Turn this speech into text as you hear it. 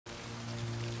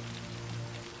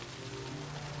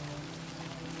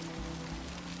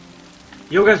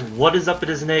Yo guys, what is up? It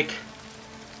is Nick,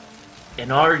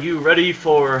 and are you ready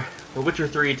for The Witcher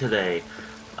 3 today?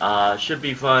 Should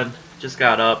be fun. Just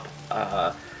got up,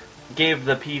 gave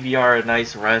the PVR a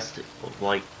nice rest of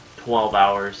like 12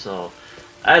 hours, so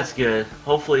that's good.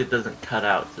 Hopefully it doesn't cut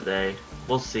out today.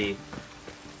 We'll see.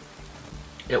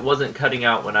 It wasn't cutting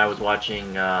out when I was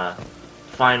watching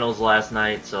finals last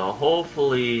night, so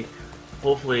hopefully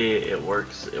it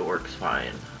works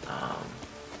fine.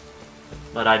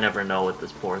 But I never know with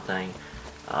this poor thing.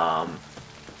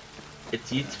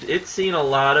 It's seen a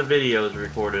lot of videos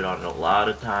recorded on it, a lot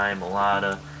of time, a lot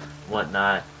of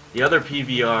whatnot. The other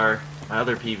PVR, my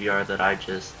other PVR that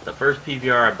the first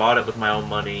PVR I bought it with my own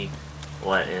money,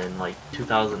 what, in like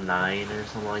 2009 or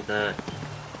something like that,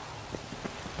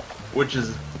 which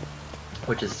is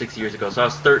 6 years ago. So I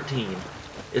was 13.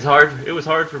 It was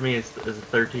hard for me as a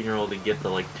 13-year-old to get the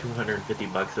like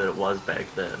 $250 that it was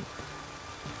back then.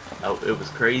 It was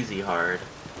crazy hard,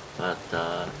 but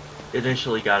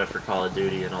initially got it for Call of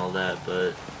Duty and all that,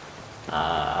 but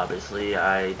obviously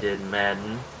I did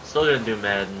Madden. Still gonna do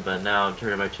Madden, but now I'm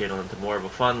turning my channel into more of a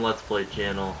fun Let's Play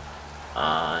channel,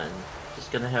 and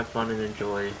just gonna have fun and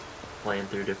enjoy playing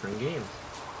through different games.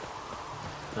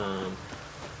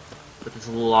 But it's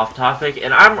a little off topic,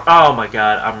 and oh my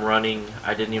god, I'm running.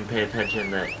 I didn't even pay attention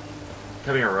that.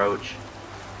 Come here, Roach.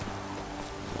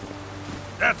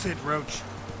 That's it, Roach.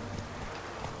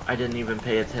 I didn't even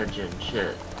pay attention.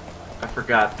 Shit. I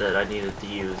forgot that I needed to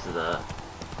use the...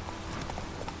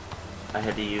 I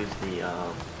had to use the,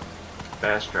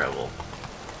 fast travel.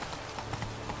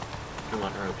 Come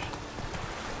on, Roach.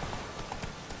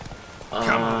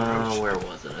 Come on, Roach. Where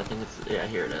was it? I think it's... Yeah,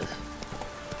 here it is.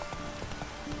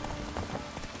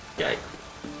 Okay.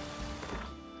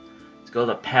 Let's go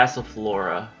to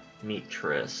Passiflora, meet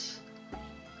Triss. I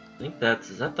think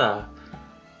is that the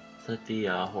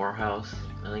whorehouse?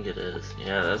 I think it is.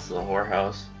 Yeah, that's the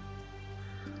whorehouse.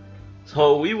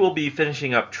 So we will be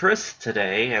finishing up Triss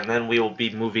today, and then we will be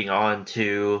moving on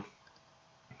to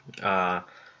the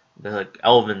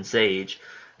Elven Sage.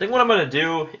 I think what I'm going to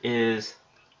do is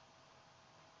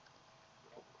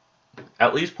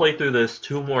at least play through this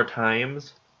two more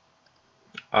times.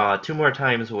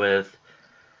 With...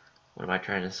 What am I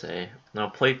trying to say? No,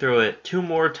 play through it two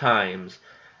more times.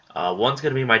 One's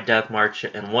going to be my Death March,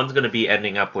 and one's going to be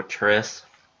ending up with Triss.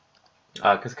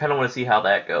 Because I kind of want to see how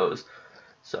that goes.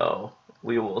 So,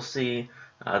 we will see.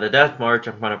 The Death March,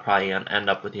 I'm going to probably end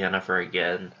up with Yennefer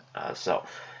again. So,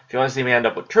 if you want to see me end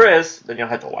up with Triss, then you'll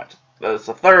have to watch. There's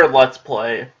a third Let's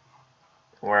Play,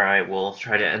 where I will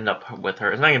try to end up with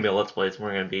her. It's not going to be a Let's Play, it's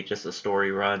more going to be just a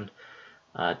story run.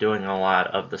 Doing a lot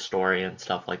of the story and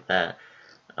stuff like that.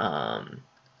 So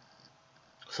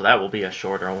that will be a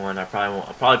shorter one. I'll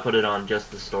probably put it on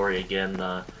just the story again,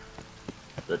 the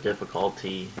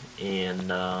difficulty, and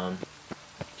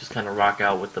just kind of rock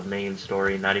out with the main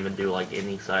story, not even do like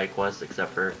any side quests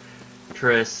except for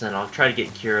Triss, and I'll try to get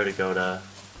Kira to go to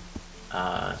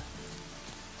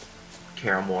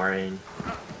Kaer Morhen.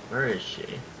 Where is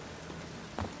she?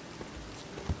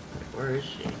 Where is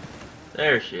she?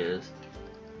 There she is.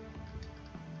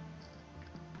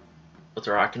 Let's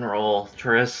rock and roll,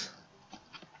 Triss.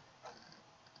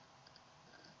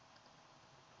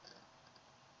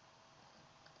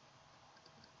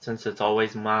 Since it's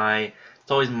always my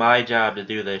job to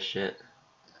do this shit.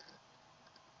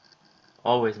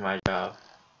 Always my job.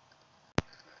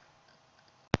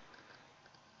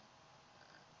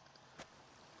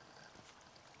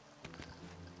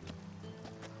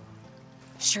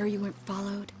 Sure you weren't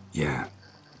followed? Yeah.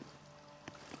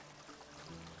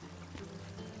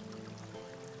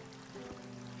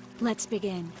 Let's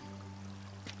begin.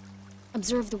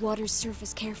 Observe the water's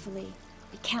surface carefully.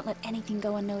 We can't let anything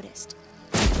go unnoticed.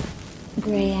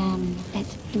 Graham et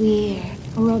thuir,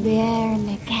 Robert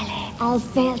Mekele,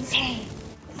 Alfelte.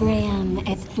 Graham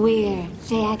et thuir,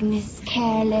 Deagnis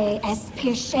Kerle, es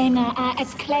Pirshena a et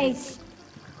Clates.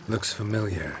 Looks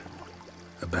familiar.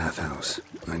 A bathhouse.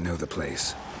 I know the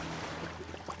place.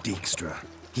 Dijkstra.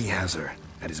 He has her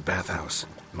at his bathhouse.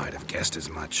 Might have guessed as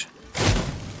much.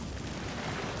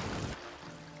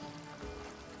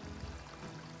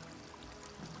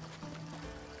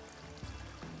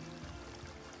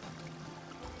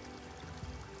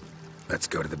 Let's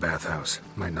go to the bathhouse.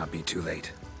 Might not be too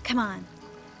late. Come on.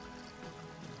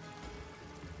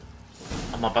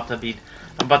 I'm about to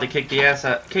kick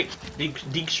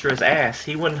Dijkstra's ass.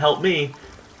 He wouldn't help me.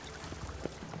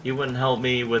 He wouldn't help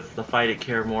me with the fight at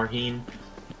Kaer Morhen.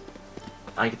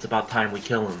 I think it's about time we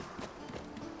kill him.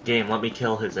 Game, let me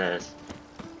kill his ass.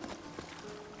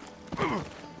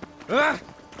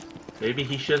 Maybe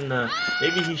he shouldn't have.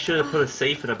 Maybe he should have put a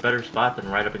safe in a better spot than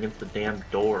right up against the damn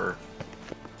door,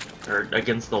 or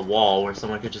against the wall where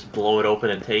someone could just blow it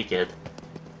open and take it.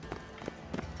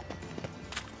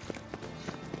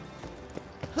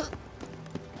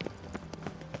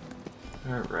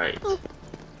 All right.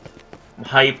 I'm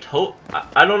hyped.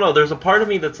 I don't know. There's a part of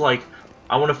me that's like,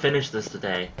 I want to finish this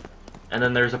today, and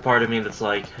then there's a part of me that's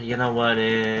like, you know what?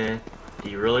 Do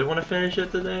you really want to finish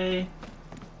it today?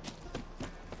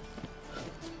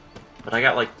 But I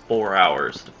got like 4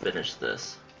 hours to finish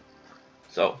this.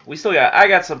 So, I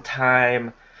got some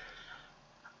time.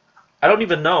 I don't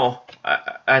even know.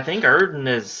 I think Erden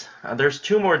is, there's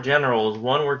 2 more generals.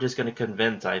 One we're just going to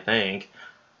convince, I think.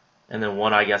 And then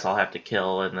one I guess I'll have to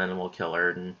kill, and then we'll kill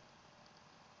Erden.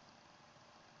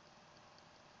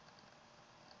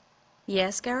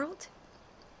 Yes, Geralt?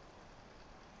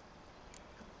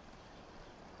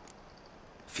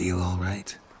 Feel all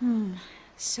right?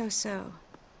 So.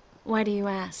 Why do you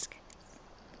ask?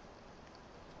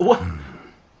 What?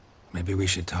 Maybe we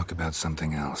should talk about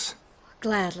something else.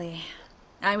 Gladly.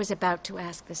 I was about to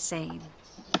ask the same.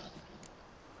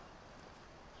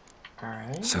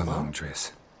 Alright. So long,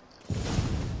 Triss.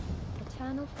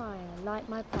 Eternal fire, light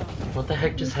my path. What the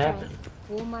heck just happened?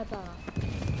 Warm my bath.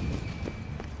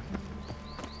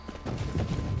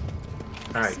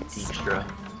 Alright,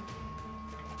 Dijkstra.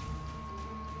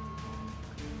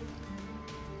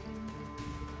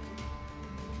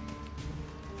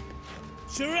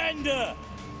 Surrender!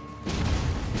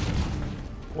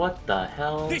 What the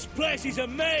hell? This place is a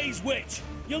maze, witch!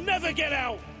 You'll never get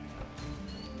out!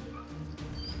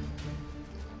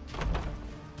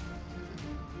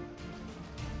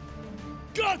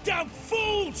 Goddamn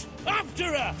fools!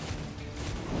 After her!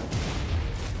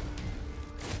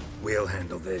 We'll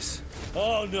handle this.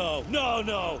 Oh no,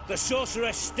 no! The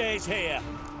sorceress stays here.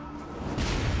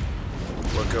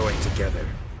 We're going together.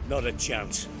 Not a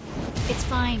chance. It's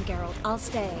fine, Geralt. I'll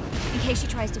stay. In case she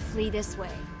tries to flee this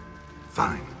way.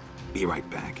 Fine. Be right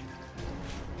back.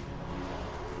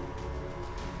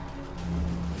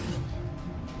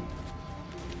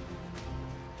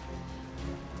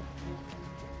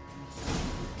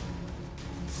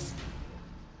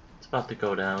 It's about to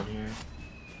go down here.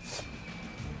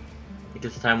 I think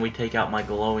it's time we take out my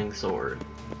glowing sword.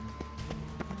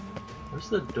 Where's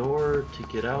the door to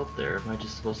get out there? Am I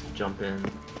just supposed to jump in?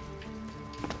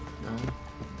 No?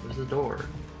 Where's the door?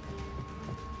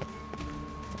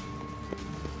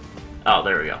 Oh,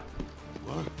 there we go.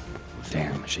 What?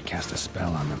 Damn, she cast a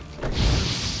spell on them.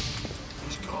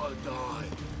 He's gotta die.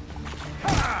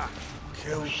 Ha!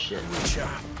 Kill Shit. Witcher.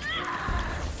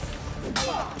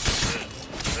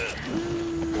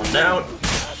 One down.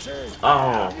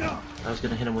 Oh, I was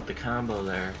gonna hit him with the combo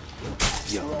there.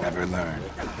 You'll never learn.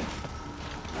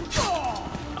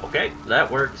 Okay, that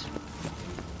works.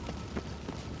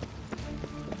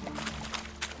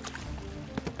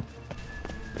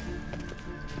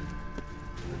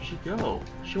 Where'd she go?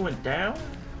 She went down?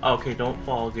 Okay, don't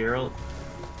fall, Geralt.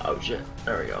 Oh shit,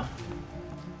 there we go.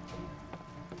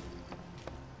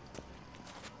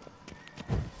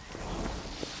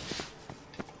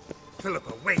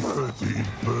 Philippa, wait! Why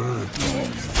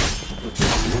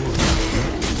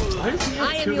does he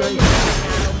I have am two your guys? leader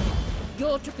now.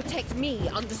 You're to protect me,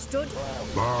 understood?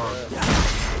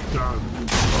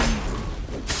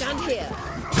 Stand here.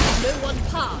 No one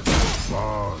pass.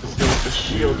 Still with the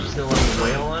shield, just gonna let him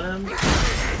wail on him?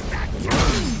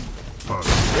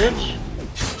 Bitch!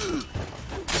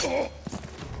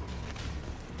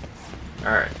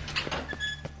 Alright.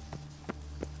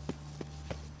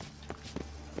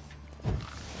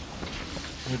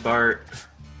 Hey Bart.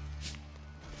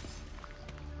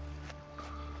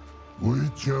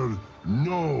 Witcher,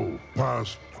 no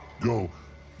past go.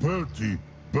 Bertie,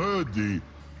 birdie,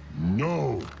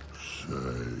 no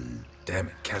say. Damn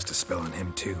it, cast a spell on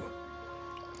him too.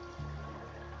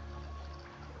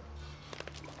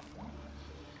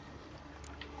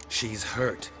 She's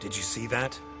hurt. Did you see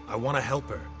that? I want to help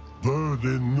her.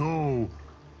 Birdie, no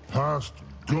past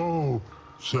go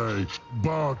say.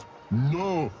 But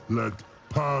no let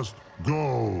past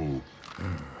go.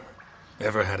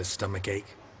 Ever had a stomach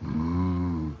ache?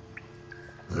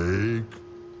 Ache?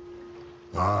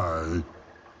 Aye.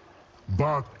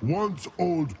 But once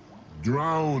old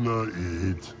drowner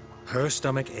eat. Her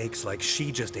stomach aches like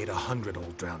she just ate 100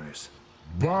 old drowners.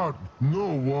 But no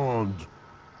want.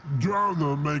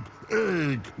 Drowner make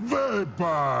ache very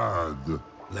bad.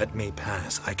 Let me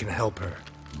pass. I can help her.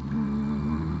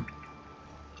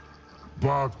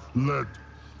 But let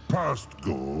past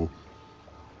go.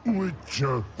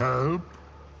 Witcher help.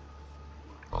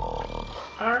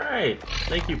 Alright.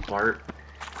 Thank you, Bart.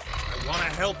 I want to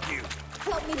help you.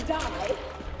 Help me die?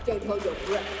 Don't hold your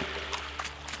breath.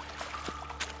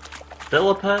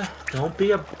 Philippa, don't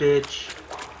be a bitch.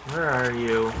 Where are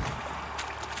you?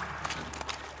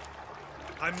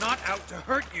 I'm not out to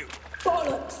hurt you.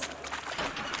 Bollocks!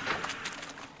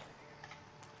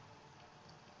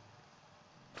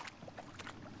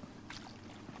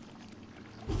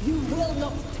 You will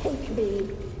not take me.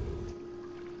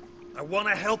 I want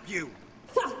to help you.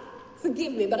 Ha!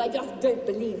 Forgive me, but I just don't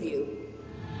believe you.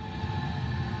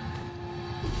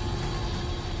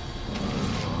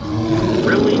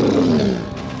 Really?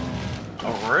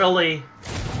 Oh, really?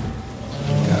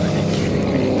 Gotta be kidding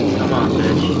me. Come on,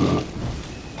 bitch.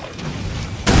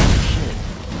 Shit.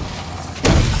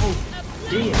 Oh,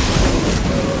 damn.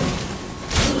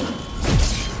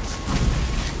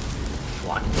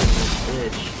 Block this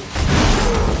bitch.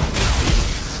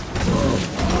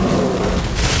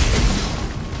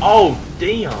 Oh,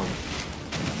 damn.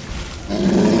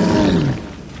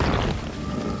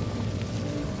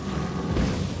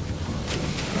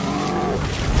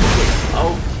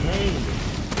 Okay.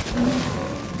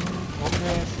 Calm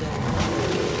down.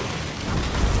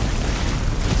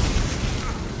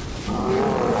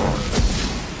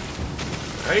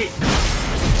 Right?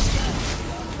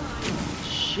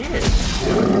 Shit.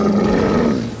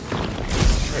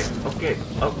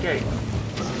 Okay.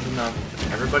 This is enough.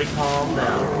 Everybody calm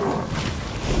down.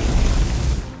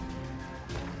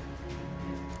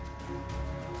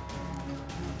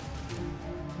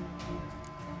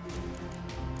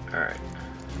 Alright.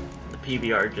 The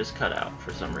PBR just cut out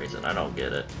for some reason. I don't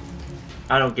get it.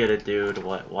 I don't get it, dude.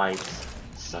 Why it's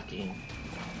sucking.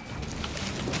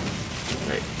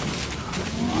 Wait.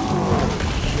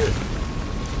 Shit.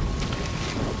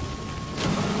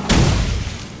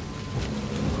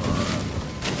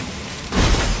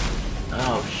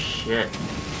 Oh, shit.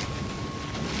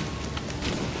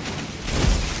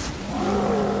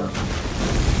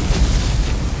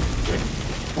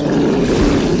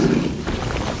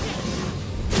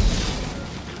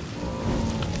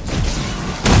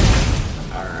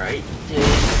 Alright, take it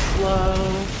slow.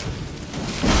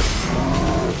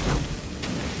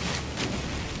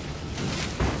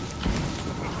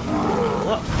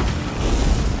 Look.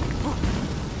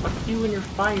 Fuck you and your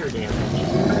fire damage.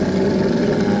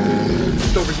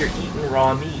 Just over here eating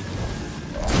raw meat.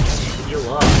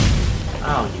 Heal up.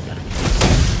 Oh, you gotta be.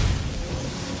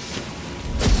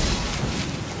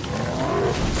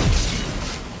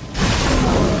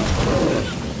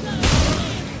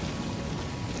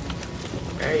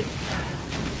 Alright.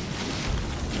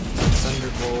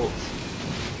 Thunderbolt.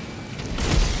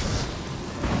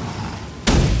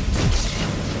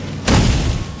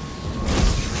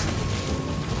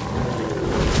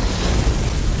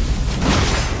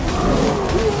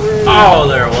 Oh,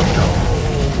 there, let's go.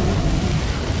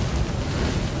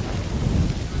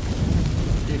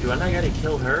 Dude, do I not gotta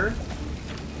kill her?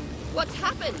 What's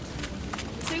happened?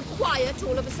 So quiet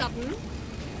all of a sudden?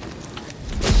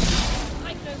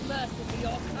 I've no mercy for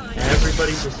your kind.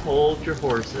 Everybody just hold your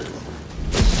horses.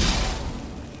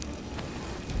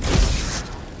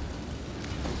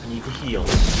 I need to heal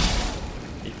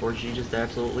before she just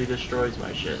absolutely destroys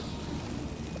my shit.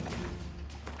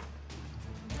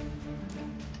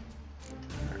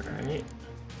 Alright.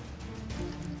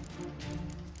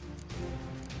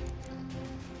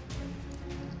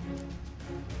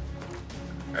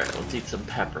 Alright, let's eat some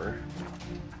pepper.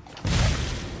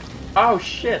 Oh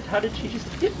shit, how did she just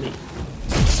hit me?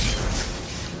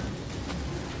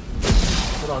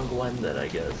 Put on Gwen then, I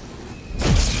guess.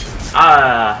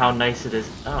 Ah, how nice it is.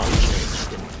 Oh shit,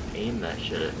 she can aim that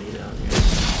shit at me down here.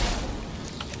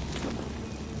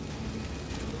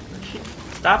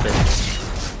 Stop it.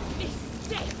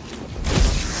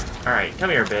 Alright, come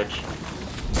here, bitch.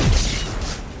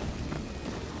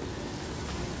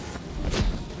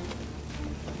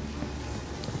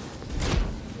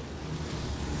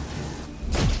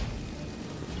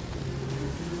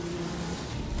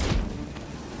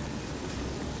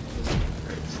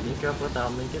 Alright, sneak up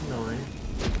without making noise.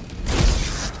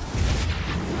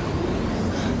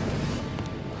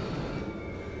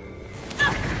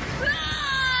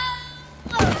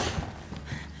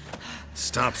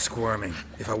 Stop squirming.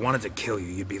 If I wanted to kill you,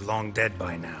 you'd be long dead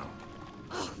by now.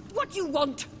 What do you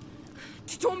want?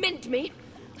 To torment me?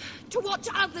 To watch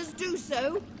others do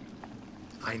so?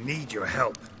 I need your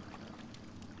help.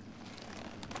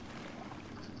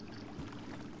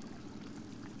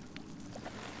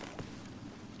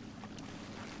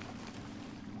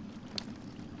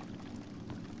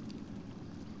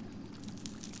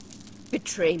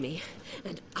 Betray me,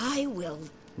 and I will.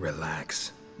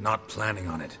 Relax. Not planning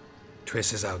on it.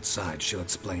 Triss is outside. She'll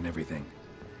explain everything.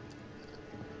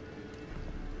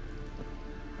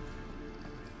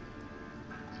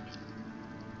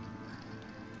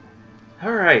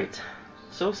 Alright.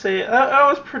 So say that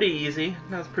was pretty easy.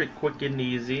 That was pretty quick and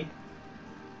easy.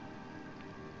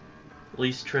 At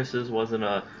least Triss's wasn't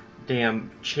a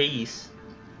damn chase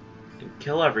and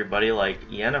kill everybody like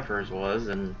Yennefer's was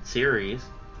in series.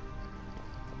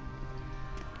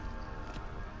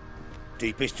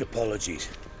 Deepest apologies,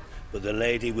 but the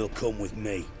lady will come with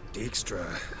me.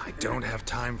 Dijkstra, I don't have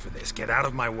time for this. Get out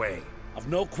of my way. I've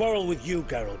no quarrel with you,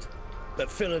 Geralt,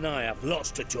 but Phil and I have lots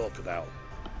to talk about.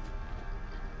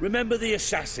 Remember the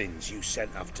assassins you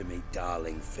sent after me,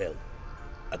 darling Phil?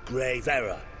 A grave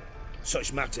error.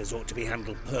 Such matters ought to be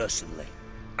handled personally,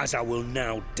 as I will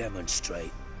now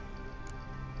demonstrate.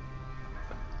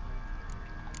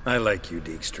 I like you,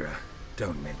 Dijkstra.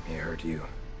 Don't make me hurt you.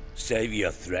 Save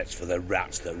your threats for the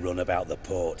rats that run about the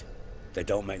port. They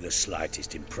don't make the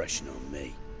slightest impression on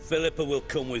me. Philippa will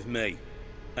come with me,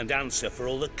 and answer for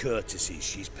all the courtesies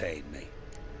she's paid me.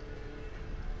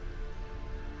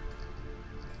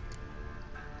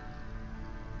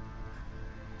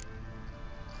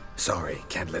 Sorry,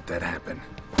 can't let that happen.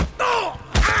 Oh!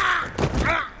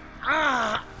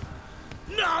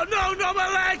 No, no, no,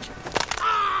 my leg!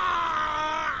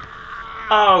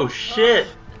 Oh shit!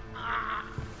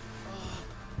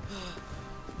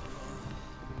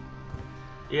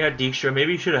 Yeah, Dijkstra,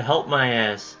 maybe you should have helped my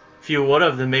ass. If you would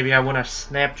have, then maybe I wouldn't have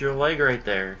snapped your leg right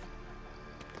there.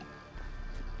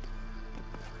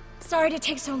 Sorry to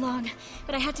take so long,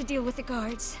 but I had to deal with the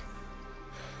guards.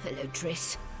 Hello,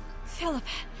 Triss. Philip,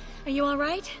 are you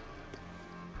alright?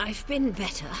 I've been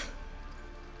better.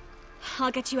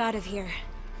 I'll get you out of here.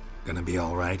 Gonna be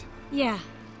all right? Yeah,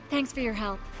 thanks for your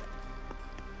help.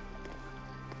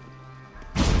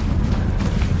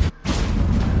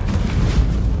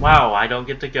 Wow, I don't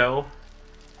get to go.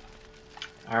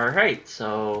 Alright,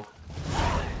 so...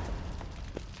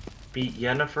 beat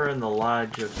Yennefer in the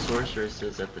Lodge of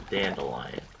Sorceresses at the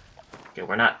Dandelion. Okay,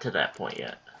 we're not to that point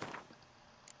yet.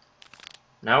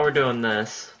 Now we're doing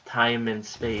this. Time and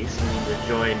space. I need to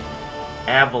join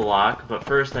Avallach, but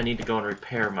first I need to go and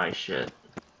repair my shit.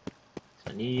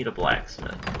 I need a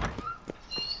blacksmith.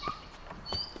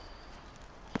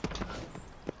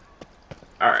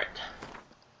 Alright.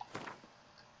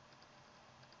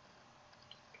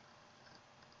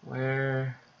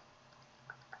 Where...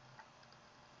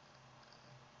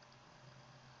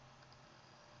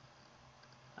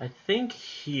 I think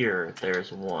here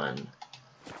there's one.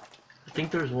 I think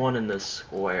there's one in this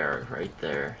square right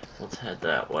there. So let's head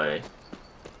that way.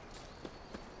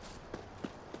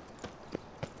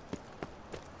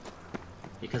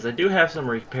 Because I do have some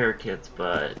repair kits,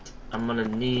 but I'm gonna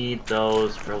need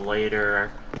those for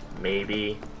later.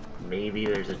 Maybe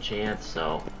there's a chance,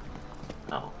 so...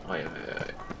 Oh, wait.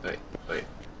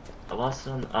 I lost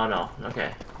one. Oh no,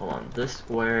 okay, hold on. This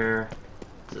square...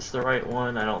 Is this the right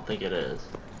one? I don't think it is.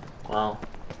 Well...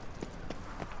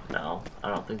 No, I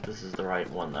don't think this is the right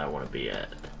one that I want to be at.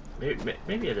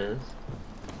 Maybe it is.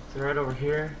 Is it right over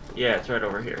here? Yeah, it's right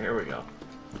over here. Here we go.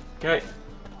 Okay.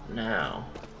 Now.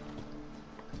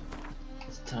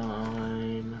 It's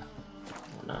time.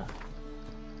 Oh no.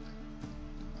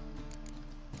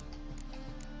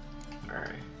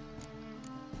 Alright.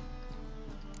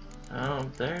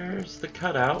 Oh, there's the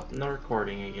cutout in the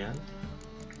recording again.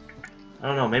 I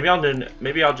don't know, maybe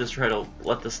I'll just try to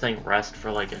let this thing rest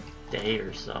for like a day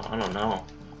or so. I don't know.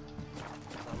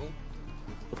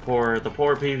 The poor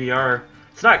PVR.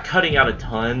 It's not cutting out a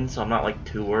ton, so I'm not like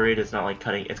too worried. It's not like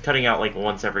it's cutting out like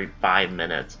once every 5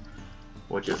 minutes,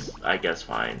 which is I guess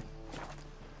fine.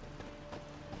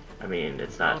 I mean,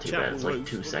 it's not too bad. It's like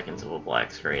 2 seconds of a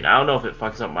black screen. I don't know if it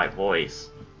fucks up my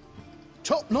voice.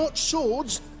 Top-notch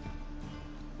swords.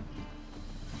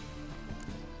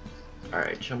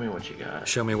 Alright, show me what you got.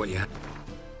 Show me what you have.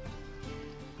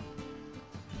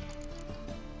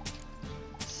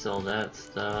 Sell that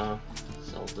stuff.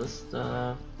 Sell this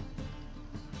stuff.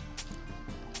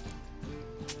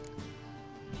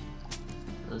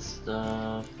 This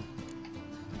stuff.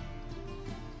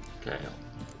 Okay.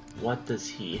 What does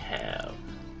he have?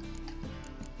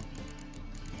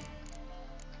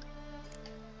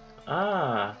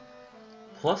 Ah.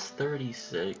 Plus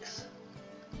 36.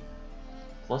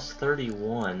 Plus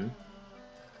 31.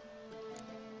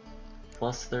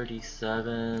 Plus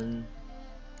 37.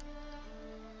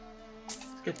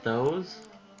 Let's get those.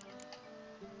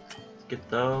 Let's get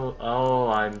those. Oh,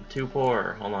 I'm too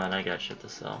poor. Hold on, I got shit to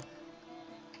sell.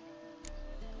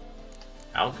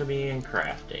 Alchemy and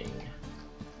crafting.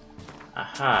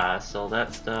 Aha, sell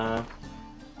that stuff.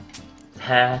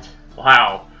 That.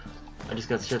 Wow. I just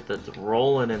got shit that's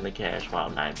rolling in the cash. Wow,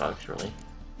 $9 really.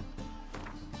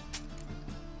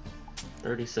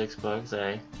 36 bucks,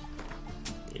 eh?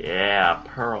 Yeah,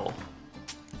 pearl.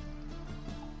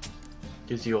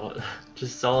 Gives you all,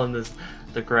 just selling this,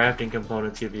 the crafting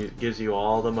components gives you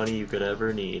all the money you could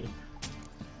ever need.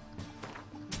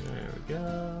 There we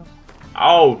go.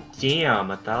 Oh damn,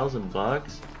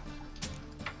 $1,000.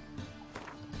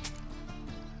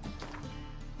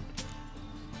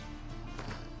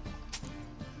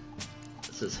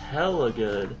 This is hella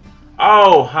good.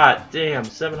 Oh hot damn,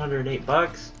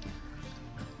 $708.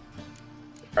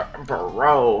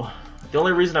 Bro, the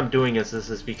only reason I'm doing this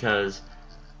is because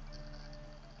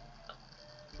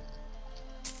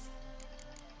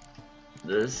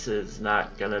this is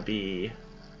not gonna be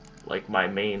like my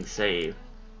main save.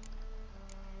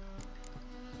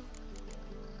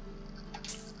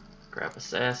 Grab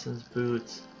assassin's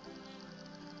boots.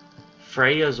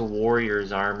 Freya's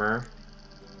warrior's armor.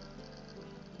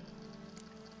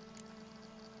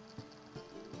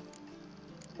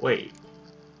 Wait,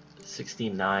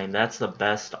 69, that's the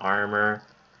best armor,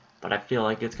 but I feel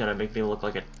like it's gonna make me look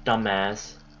like a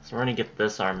dumbass. So we're gonna get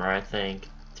this armor, I think.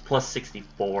 It's plus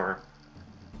 64.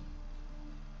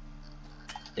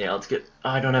 Yeah, let's get... Oh,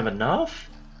 I don't have enough?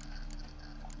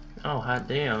 Oh, hot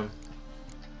damn.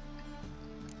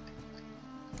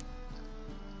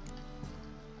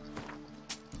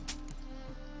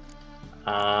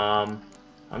 I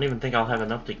don't even think I'll have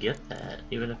enough to get that,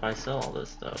 even if I sell all this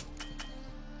stuff.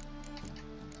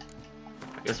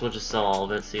 I guess we'll just sell all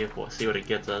of it, see what it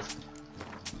gets us.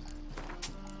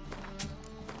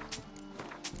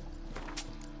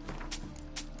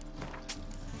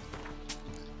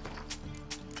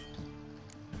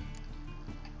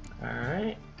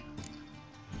 Alright.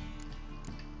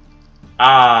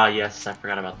 Ah, yes, I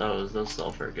forgot about those. Those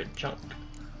sell for a good chunk.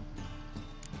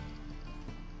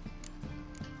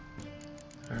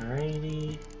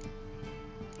 Alrighty.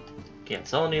 Can't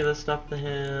sell any of this stuff to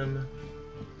him.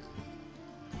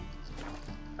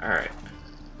 Alright.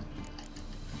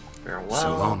 Farewell.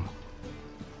 So long.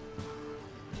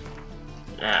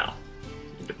 Now,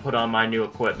 need to put on my new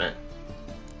equipment.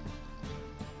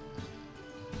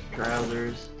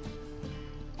 Trousers.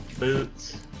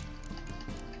 Boots.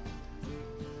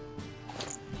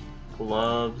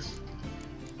 Gloves.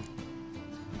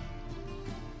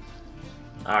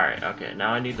 Alright, okay,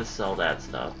 now I need to sell that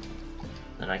stuff.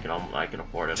 Then I can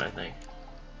afford it, I think.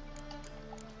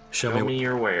 Show me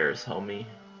your wares, homie.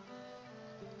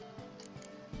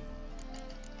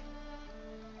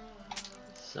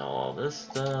 Sell all this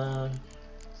stuff.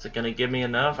 Is it gonna give me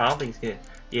enough? I don't think it's gonna...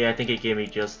 Yeah, I think it gave me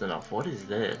just enough. What is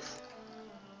this?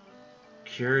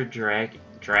 Pure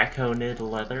Draconid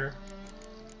leather?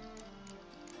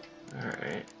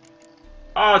 Alright.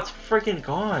 Oh, it's freaking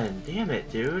gone! Damn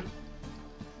it, dude.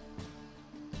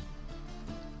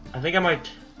 I think I might...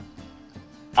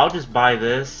 I'll just buy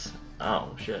this.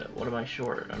 Oh, shit. What am I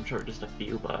short? I'm short just a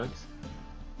few bucks.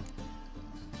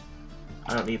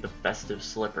 I don't need the festive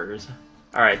slippers.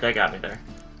 Alright, that got me there.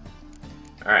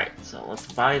 Alright, so let's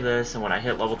buy this, and when I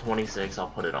hit level 26, I'll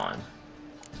put it on.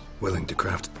 Willing to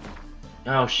craft.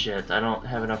 Oh shit, I don't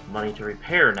have enough money to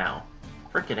repair now.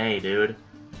 Frickin' A, dude.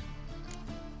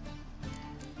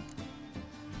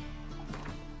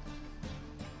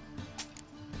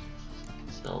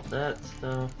 Sell that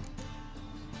stuff.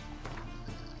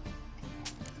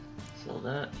 Sell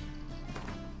that.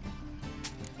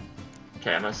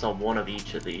 Okay, I'm gonna sell one of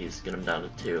each of these, get them down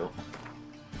to 2.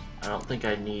 I don't think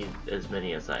I need as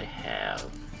many as I have.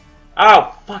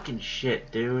 Oh, fucking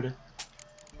shit, dude.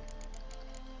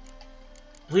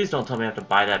 Please don't tell me I have to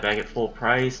buy that back at full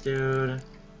price, dude.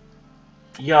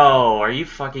 Yo, are you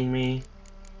fucking me?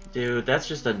 Dude, that's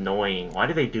just annoying. Why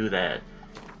do they do that?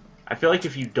 I feel like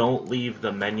if you don't leave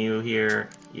the menu here,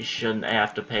 you shouldn't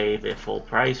have to pay the full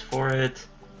price for it.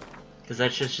 Because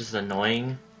that's just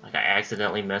annoying. Like, I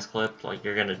accidentally misclipped. Like,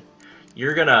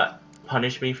 you're gonna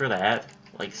punish me for that.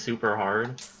 Like, super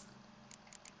hard.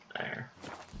 There.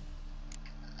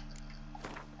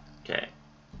 Okay.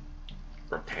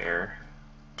 Repair.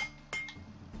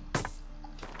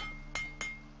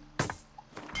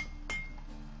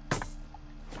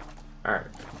 Alright.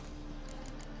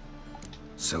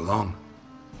 So long.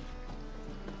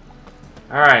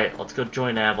 Alright, let's go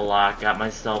join Avallach. Got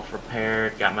myself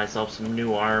repaired, got myself some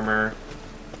new armor.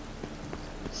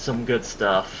 Some good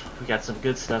stuff. We got some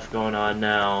good stuff going on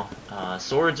now.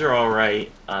 Swords are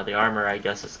alright. The armor, I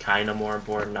guess, is kind of more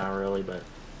important. Not really, but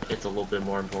it's a little bit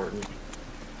more important.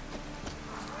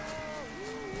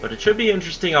 But it should be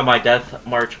interesting on my Death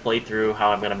March playthrough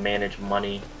how I'm going to manage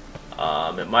money.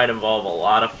 It might involve a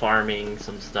lot of farming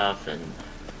some stuff and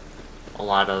a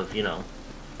lot of, you know,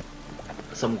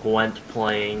 some Gwent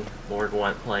playing, more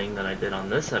Gwent playing than I did on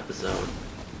this episode.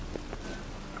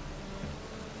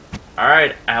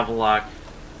 Alright, Avallach.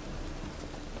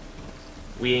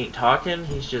 we ain't talking.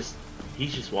 He's just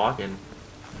walking.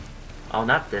 Oh,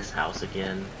 not this house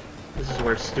again. This is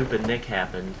where stupid Nick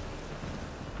happened.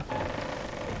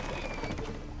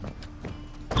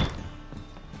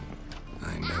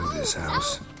 I know this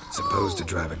house. Supposed to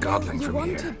drive a godling from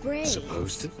here.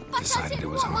 Supposed to? Decided it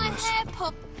was homeless.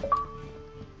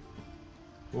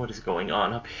 What is going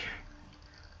on up here?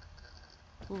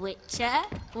 Witcher,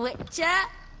 Witcher.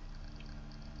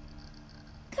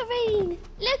 Kareen,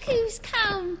 look who's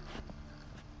come.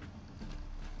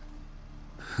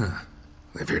 Huh.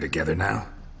 Live here together now?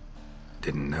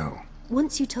 Didn't know.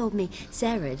 Once you told me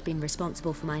Sarah had been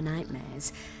responsible for my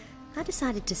nightmares, I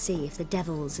decided to see if the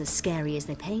devil's as scary as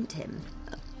they paint him.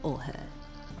 Or her.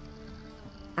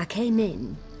 I came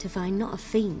in to find not a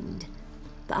fiend,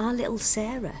 but our little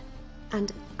Sarah.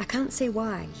 And I can't say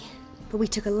why, but we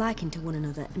took a liking to one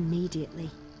another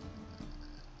immediately.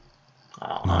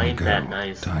 Oh, Long ain't ago, that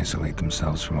nice? to isolate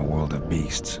themselves from a world of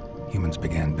beasts, humans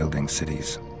began building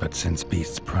cities. But since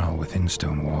beasts prowl within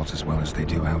stone walls as well as they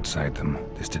do outside them,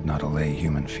 this did not allay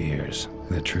human fears.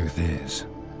 The truth is,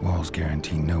 walls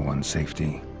guarantee no one's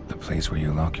safety. The place where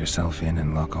you lock yourself in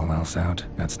and lock all else out,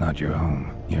 that's not your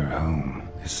home. Your home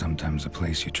is sometimes a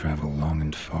place you travel long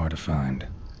and far to find.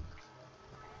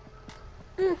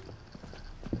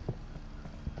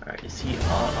 Alright, is he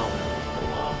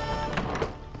below?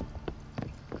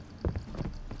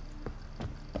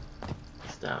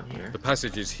 It's down here. The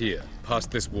passage is here,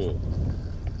 past this wall.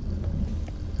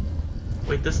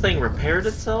 Wait, this thing repaired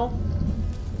itself?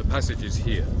 The passage is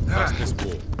here, past this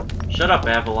wall. Shut up,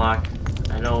 Avallach.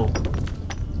 I know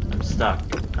I'm stuck.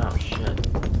 Oh shit.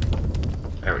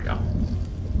 There we go.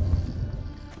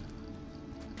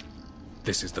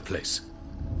 This is the place.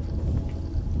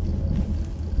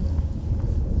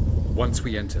 Once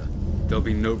we enter, there'll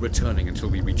be no returning until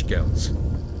we reach Gel's.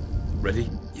 Ready?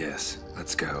 Yes,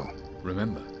 let's go.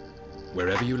 Remember,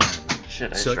 wherever you land,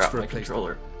 Shit, I just search dropped for my a place.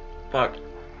 controller. Fuck.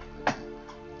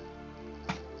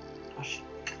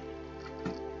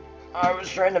 I was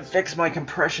trying to fix my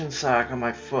compression sock on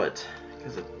my foot,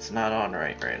 because it's not on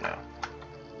right now.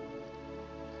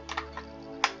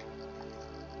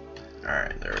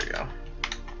 Alright, there we go.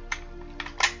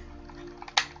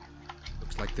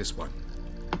 Looks like this one.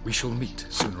 We shall meet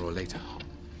sooner or later.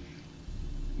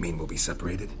 Mean we'll be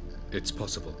separated? It's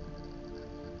possible.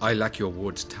 I lack your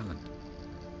ward's talent.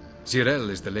 Zirel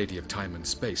is the lady of time and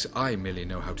space. I merely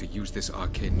know how to use this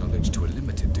arcane knowledge to a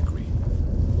limited degree.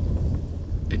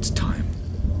 It's time.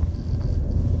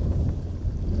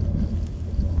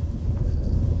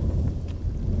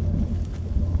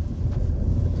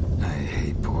 I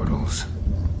hate portals.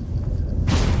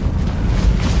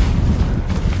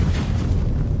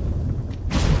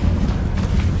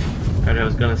 I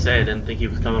was gonna say, I didn't think he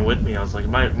was coming with me. I was like,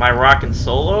 am I rocking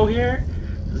solo here?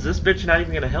 Is this bitch not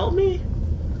even gonna help me?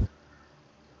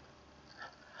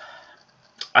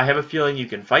 I have a feeling you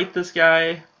can fight this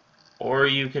guy, or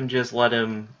you can just let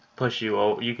him push you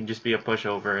over. You can just be a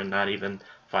pushover and not even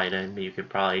fight him. You could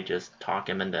probably just talk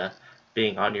him into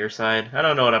being on your side. I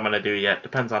don't know what I'm gonna do yet.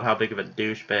 Depends on how big of a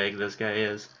douchebag this guy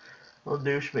is. Little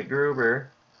douche McGruber.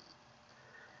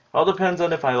 All depends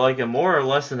on if I like him more or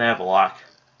less than Avallach.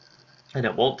 And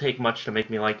it won't take much to make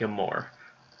me like him more.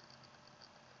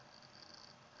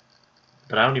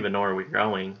 But I don't even know where we're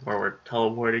going, where we're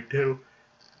teleporting to.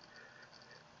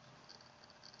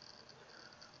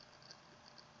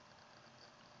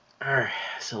 Alright,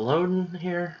 so loading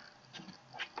here.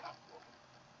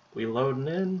 We loading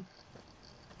in.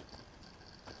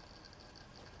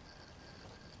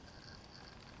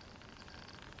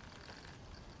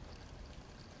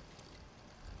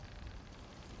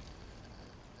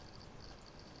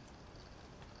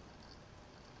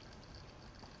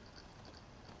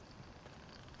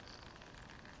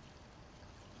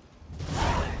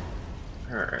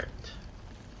 Alright.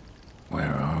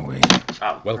 Where are we?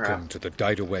 Oh, Welcome to the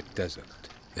Didowet Desert.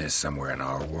 There's somewhere in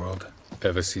our world.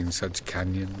 Ever seen such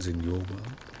canyons in your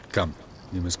world? Come,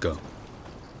 you must go.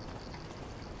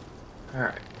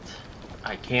 Alright.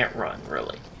 I can't run,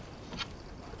 really.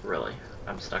 Really.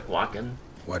 I'm stuck walking.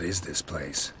 What is this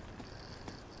place?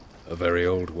 A very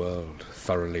old world,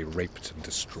 thoroughly raped and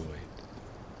destroyed.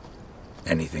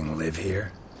 Anything live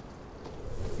here?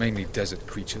 Mainly desert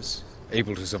creatures,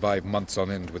 able to survive months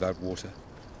on end without water.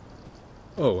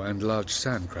 Oh, and large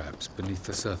sand crabs beneath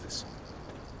the surface.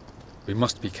 We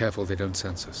must be careful they don't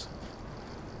sense us.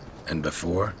 And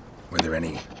before? Were there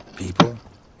any people?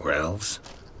 Or elves?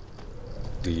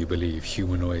 Do you believe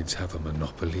humanoids have a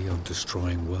monopoly on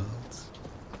destroying worlds?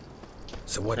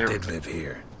 So what did live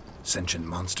here? Sentient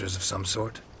monsters of some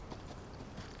sort?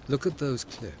 Look at those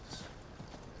cliffs.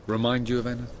 Remind you of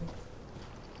anything?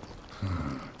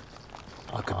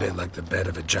 Look a bit like the bed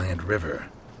of a giant river.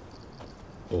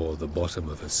 Or the bottom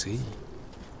of a sea.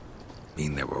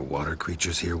 Mean there were water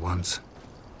creatures here once?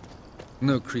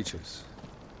 No creatures.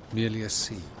 Merely a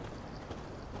sea.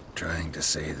 Trying to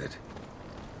say that...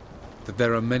 That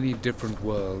there are many different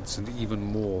worlds and even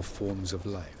more forms of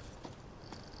life.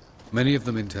 Many of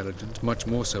them intelligent, much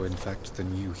more so in fact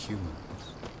than you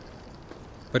humans.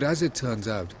 But as it turns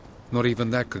out, not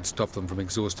even that could stop them from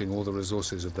exhausting all the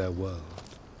resources of their world.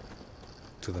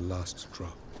 To the last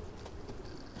drop.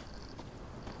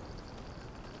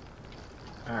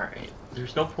 Alright,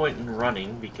 there's no point in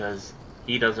running because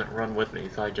he doesn't run with me,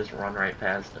 so I just run right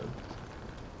past him.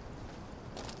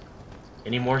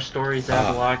 Any more stories,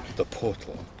 Avallach? The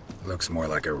portal. Looks more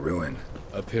like a ruin.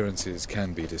 Appearances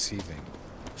can be deceiving.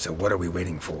 So what are we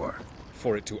waiting for?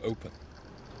 For it to open.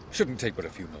 Shouldn't take but a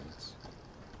few moments.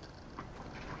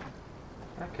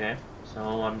 Okay,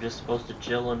 so I'm just supposed to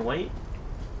chill and wait?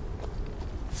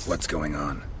 What's going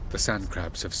on? The sand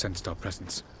crabs have sensed our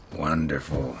presence.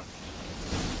 Wonderful.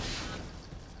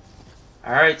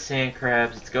 Alright, sand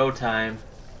crabs, it's go time.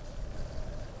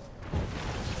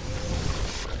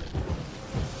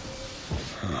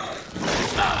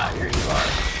 Ah, here you are.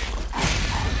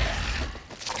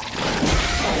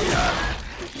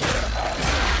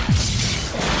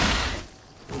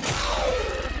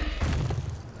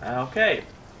 Oh god. Okay,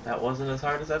 that wasn't as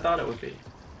hard as I thought it would be.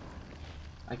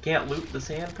 I can't loot the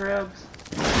sand crabs?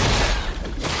 They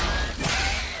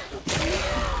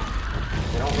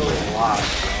don't really fly,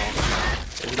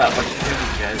 so there's not much to do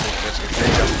these guys except to say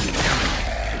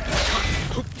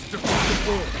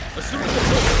As soon as the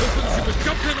door opens, you must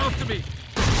jump in after me!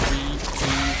 3, 2,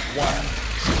 1.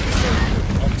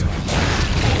 On time.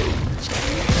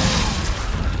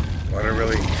 What a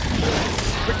relief.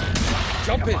 Quick,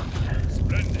 jump in!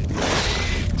 Splendid.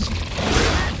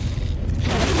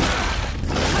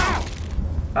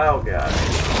 oh god.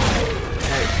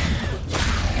 Hey.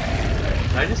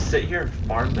 Can I just sit here and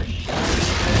farm the shit?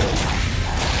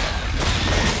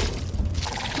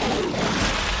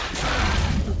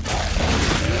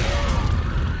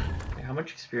 How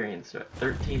much experience?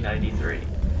 1393.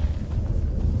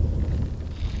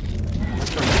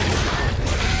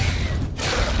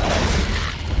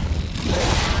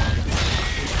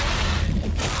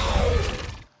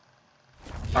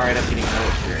 Alright, I'm getting no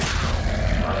experience.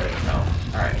 No.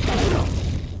 Alright, let's go.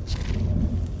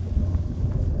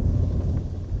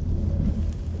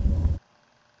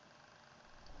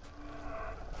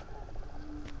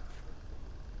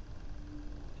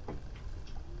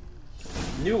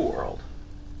 New world.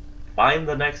 Find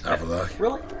the next Avallach.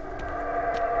 Really?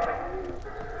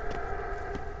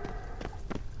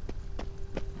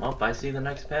 Well, I see the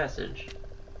next passage.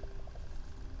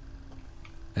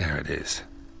 There it is.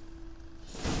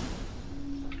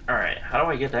 Alright, how do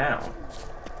I get down?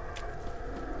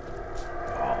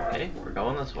 Oh, okay, we're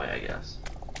going this way, I guess.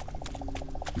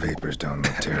 Vapors don't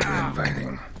look terribly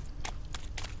inviting.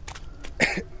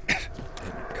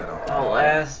 Oh,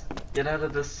 lass, get out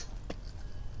of this.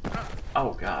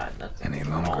 Oh god, that's Any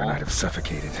longer and I'd have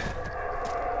suffocated.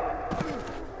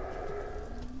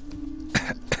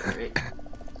 Great.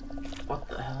 What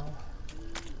the hell?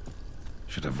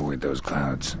 Should avoid those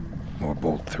clouds, or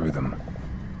bolt through them.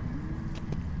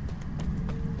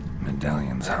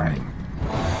 Medallions humming.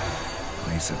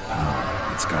 Place of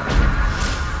power, it's gotta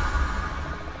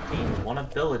be. Gain 1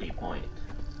 ability point.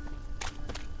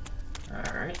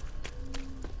 Alright.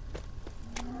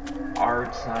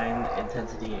 Ard sign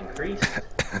intensity increased.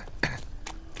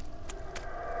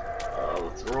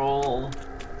 Let's roll.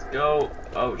 Let's go.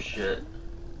 Oh shit.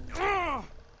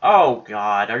 Oh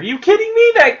god, are you kidding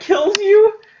me? That kills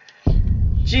you?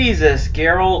 Jesus,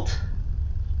 Geralt.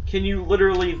 Can you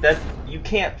literally, you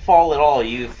can't fall at all.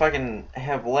 You fucking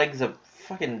have legs of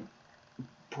fucking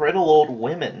brittle old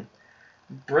women.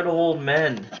 Brittle old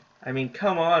men. I mean,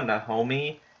 come on,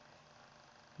 homie.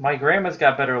 My grandma's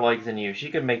got better legs than you. She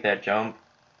could make that jump.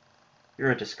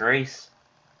 You're a disgrace.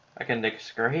 I can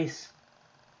disgrace.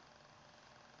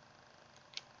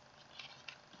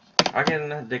 I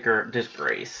can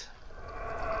disgrace.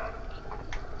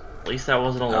 At least that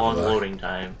wasn't a long loading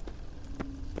time.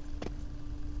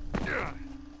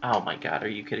 Oh my god, are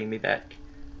you kidding me? That.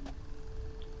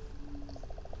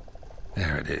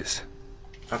 There it is.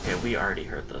 Okay, we already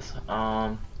heard this.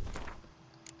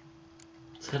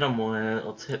 Let's hit him with.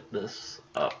 Let's hit this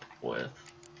up with.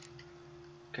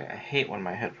 Okay, I hate when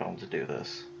my headphones do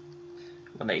this.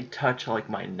 When they touch like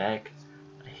my neck,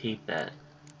 I hate that.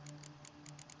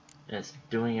 And it's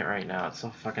doing it right now. It's so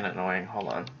fucking annoying. Hold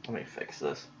on, let me fix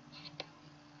this.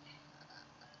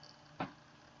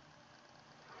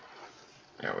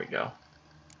 There we go.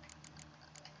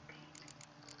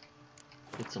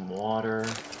 Get some water.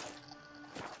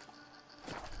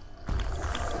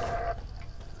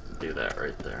 Do that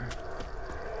right there.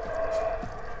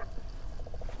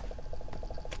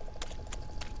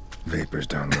 Vapors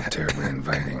don't look terribly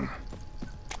inviting.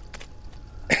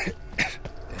 Damn it,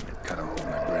 gotta hold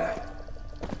my breath.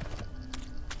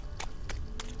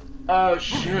 Oh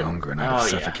shit. Any longer and I'd have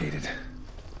suffocated.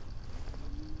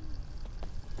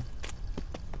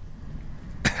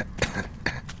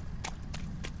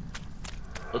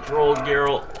 Let's roll,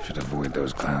 Geralt. Should avoid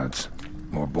those clouds,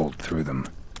 or bolt through them.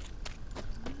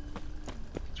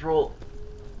 Let's roll.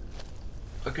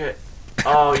 Okay.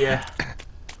 Oh yeah.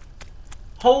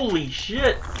 Holy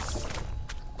shit!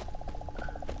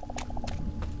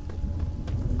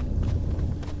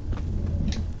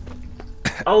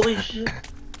 Holy shit!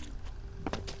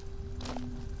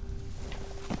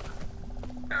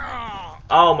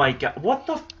 Oh my god, what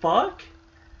the fuck?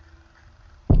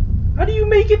 How do you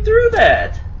make it through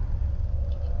that?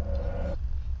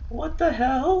 What the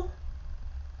hell?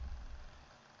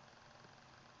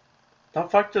 The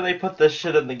fuck do they put this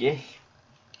shit in the game?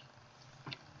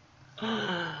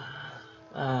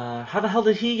 How the hell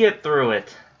did he get through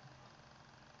it?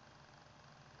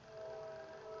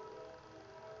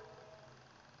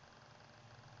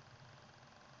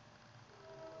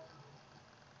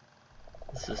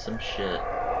 This is some shit.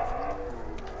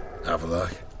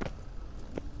 Avallach.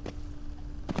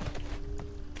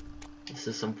 This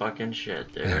is some fucking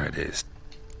shit, dude. There it is.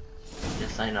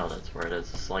 Yes, I know that's where it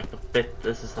is. It's like the fifth.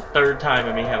 This is the third time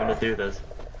of me having to do this.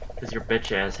 Because your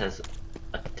bitch ass has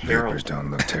a terrible. Vapors don't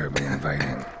look terribly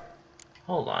inviting.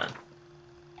 Hold on.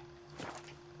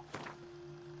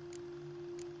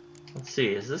 Let's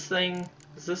see. Does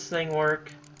this thing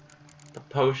work? The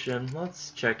potion.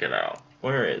 Let's check it out.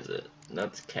 Where is it?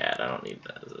 That's cat. I don't need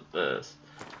that. Is it this?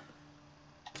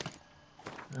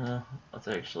 Let's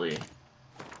actually.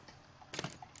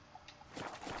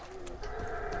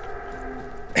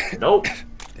 Nope.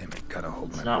 Damn it, gotta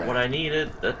hold my It's not breath. what I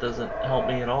needed. That doesn't help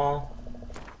me at all.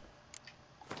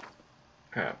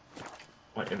 Crap.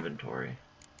 My inventory.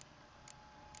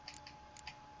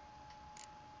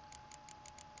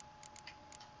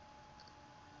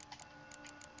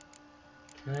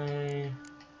 Okay.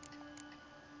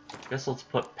 Guess let's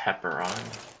put pepper on.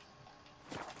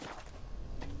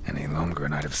 Any longer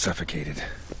and I'd have suffocated.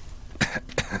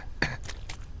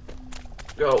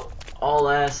 Go. All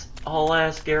ass,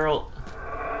 Geralt.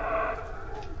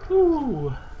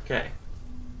 Whew. Okay.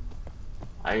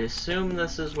 I assume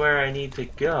this is where I need to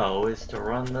go, is to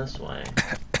run this way.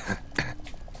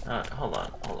 Hold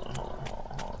on.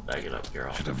 Back it up,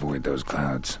 Geralt. Should avoid those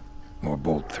clouds, or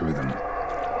bolt through them.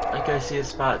 I think I see a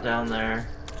spot down there.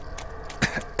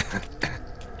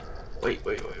 Wait.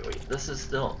 This is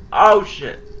still. Oh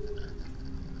shit!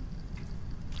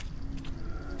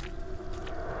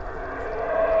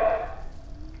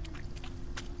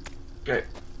 Okay.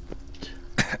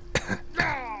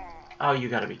 Oh, you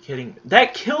gotta be kidding me.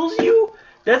 That kills you?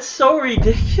 That's so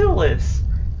ridiculous.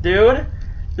 Dude,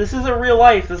 this isn't real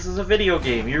life. This is a video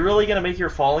game. You're really gonna make your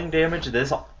falling damage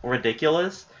this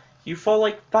ridiculous? You fall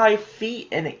like 5 feet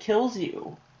and it kills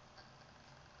you.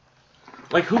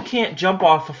 Like, who can't jump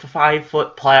off of a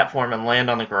 5-foot platform and land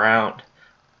on the ground?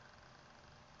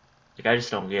 Like, I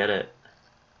just don't get it.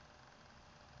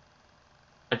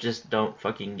 I just don't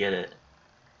fucking get it.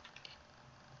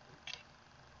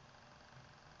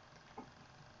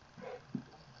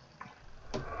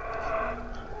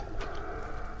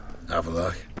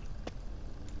 Avallach.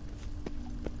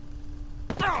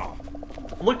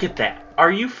 Look at that. Are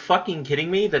you fucking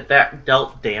kidding me that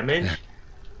dealt damage?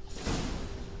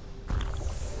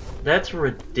 That's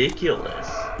ridiculous.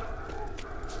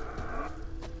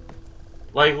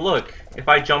 Like, look. If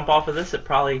I jump off of this, it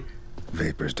probably...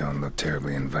 Vapors don't look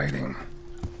terribly inviting.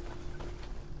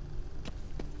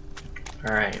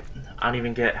 Alright. I don't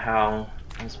even get how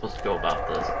I'm supposed to go about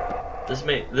this.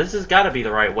 This has got to be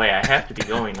the right way. I have to be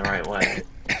going the right way.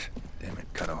 Damn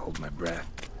it, gotta hold my breath.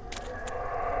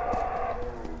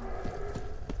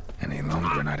 Any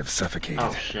longer and I'd have suffocated.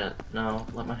 Oh shit, no.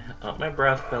 Let my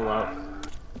breath fill up.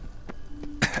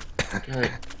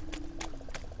 Okay.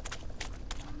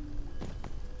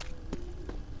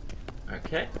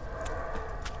 Okay.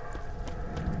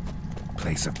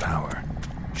 Place of power.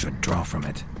 Should draw from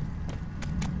it.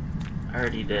 I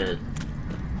already did.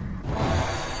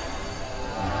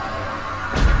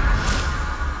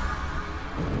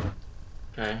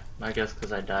 Okay, I guess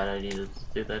because I died I needed to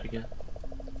do that again.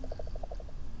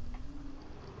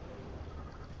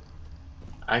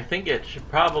 I think it should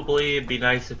probably be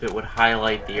nice if it would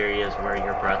highlight the areas where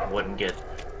your breath wouldn't get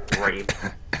get raped.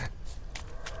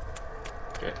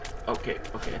 Okay,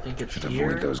 I think it's Should here.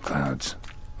 avoid those clouds,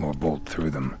 or bolt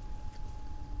through them.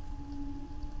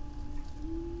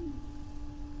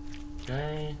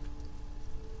 Okay.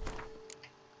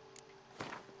 I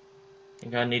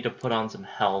think I need to put on some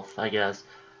health, I guess.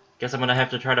 Guess I'm gonna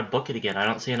have to try to book it again. I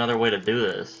don't see another way to do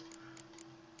this.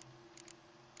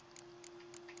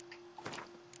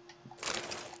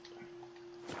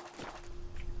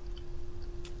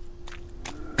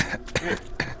 Okay.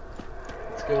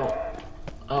 Let's go.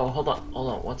 Oh, hold on.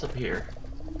 What's up here?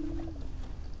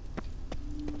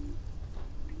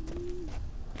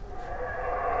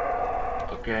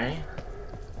 Okay.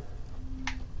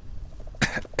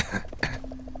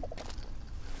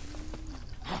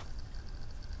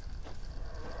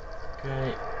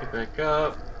 Okay, get back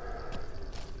up.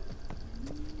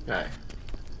 Okay.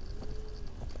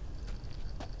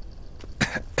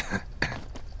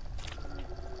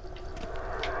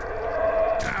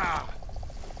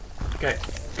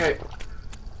 Okay.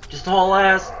 Just all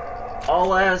ass.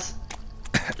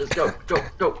 Just go.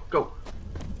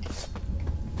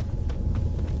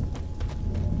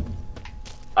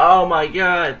 Oh my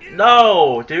god.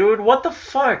 No, dude. What the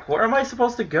fuck? Where am I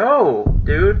supposed to go,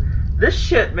 dude? This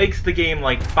shit makes the game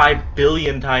like 5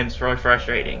 billion times more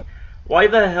frustrating. Why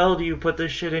the hell do you put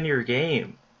this shit in your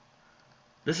game?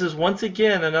 This is once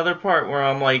again another part where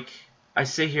I'm like, I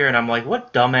sit here and I'm like,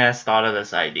 what dumbass thought of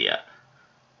this idea?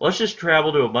 Let's just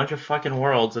travel to a bunch of fucking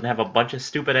worlds and have a bunch of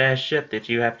stupid ass shit that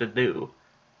you have to do.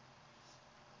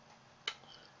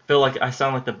 I feel like I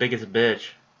sound like the biggest bitch.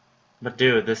 But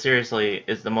dude, this seriously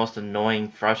is the most annoying,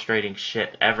 frustrating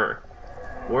shit ever.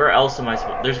 Where else am I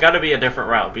supposed... There's gotta be a different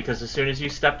route, because as soon as you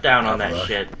step down on that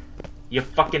shit, you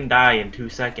fucking die in 2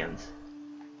 seconds.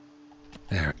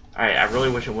 There. Alright, I really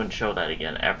wish it wouldn't show that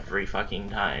again every fucking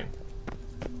time.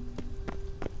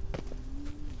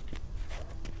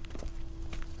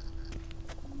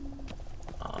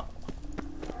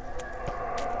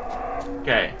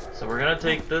 Okay, so we're gonna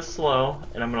take this slow,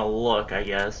 and I'm gonna look, I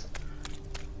guess.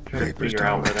 Try to figure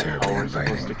out where the hell we're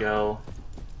supposed to go.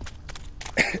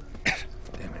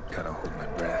 Damn it, gotta hold my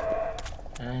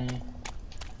breath. Okay.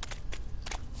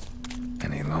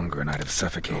 Any longer and I'd have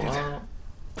suffocated.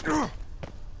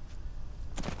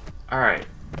 Alright.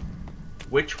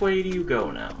 Which way do you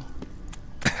go now?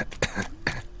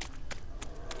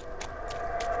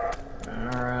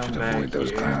 Around Should back avoid those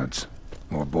here. clouds,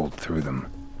 or bolt through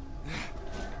them.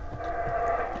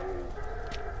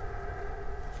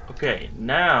 Okay,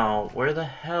 now, where the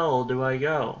hell do I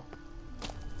go?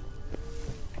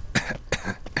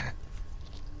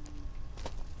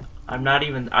 I'm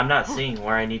not seeing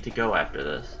where I need to go after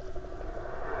this.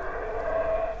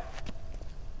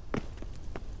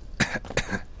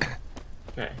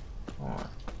 Okay, hold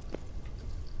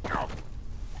on.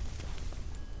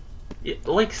 Yeah,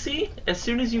 like, see? As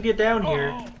soon as you get down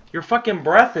here, your fucking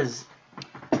breath is...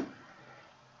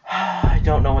 I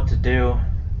don't know what to do.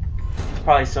 It's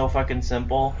probably so fucking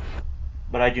simple,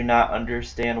 but I do not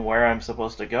understand where I'm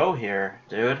supposed to go here,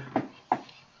 dude.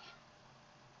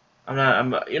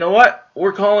 You know what?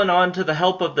 We're calling on to the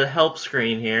help of the help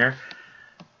screen here.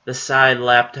 The side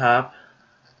laptop.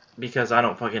 Because I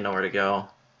don't fucking know where to go.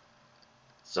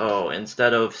 So,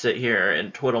 instead of sit here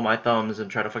and twiddle my thumbs and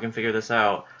try to fucking figure this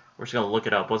out, we're just gonna look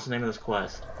it up. What's the name of this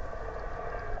quest?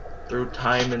 Through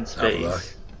time and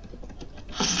space.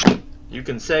 Avallach. You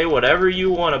can say whatever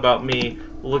you want about me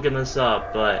looking this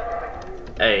up, but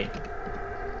hey,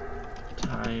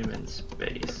 time and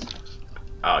space.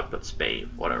 Oh, I put spade,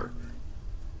 whatever.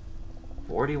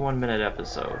 41-minute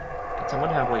episode. Did someone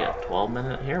have like a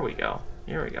 12-minute? Here we go.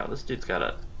 This dude's got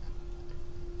a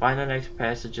find the next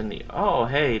passage in the... Oh,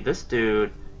 hey, this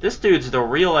dude's the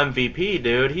real MVP,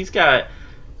 dude. He's got...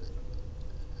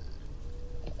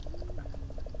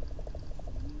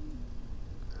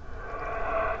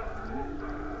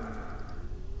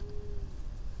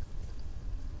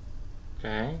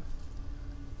 Okay.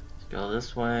 Let's go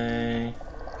this way.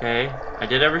 Okay. I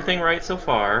did everything right so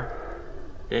far.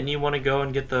 Then you want to go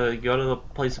and go to the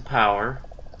place of power.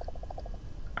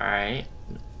 Alright.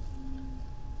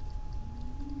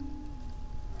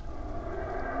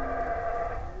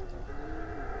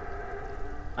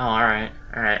 Oh, alright.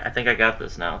 Alright, I think I got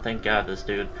this now. Thank God this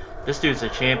dude's a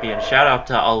champion. Shout out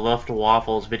to Avallach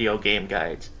Waffles video game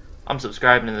guides. I'm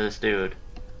subscribing to this dude.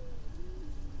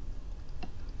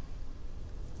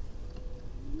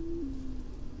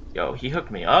 Yo, he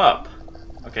hooked me up.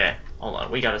 Okay, hold on.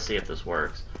 We gotta see if this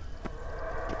works.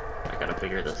 I gotta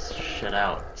figure this shit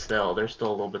out. There's still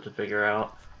a little bit to figure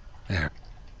out. There.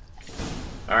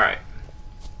 Alright.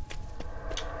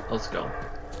 Let's go.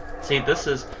 See, this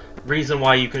reason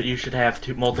why you should have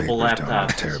multiple Vapors don't look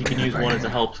laptops. So you terribly can use one as a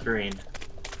inviting. help screen.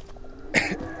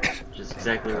 Which is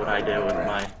exactly what I do with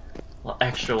my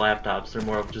extra laptops. They're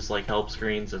more of just like help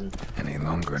screens and Any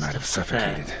longer and I'd have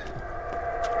suffocated.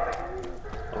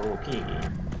 Okay,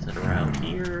 is it around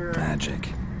here? Magic.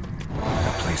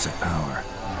 A place of power.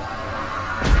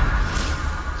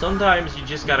 Sometimes you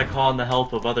just gotta call on the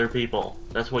help of other people.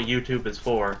 That's what YouTube is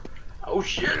for. Oh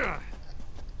shit!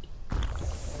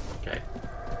 Okay.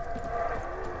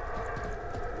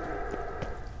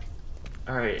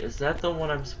 Alright, is that the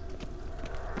one I'm...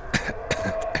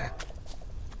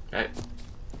 Okay.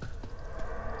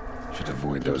 Should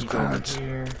avoid those clouds,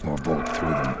 or bolt through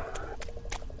them.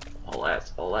 All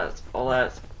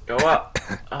that. Go up!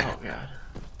 Oh god.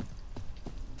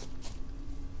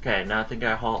 Okay, now I think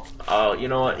I halt. Oh, you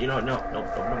know what?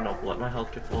 No. Let my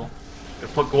health get full. I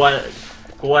put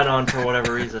Gwen on for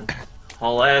whatever reason.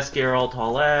 Haul ass, Geralt,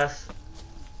 haul ass.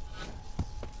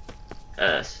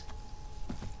 S.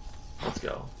 Let's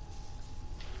go.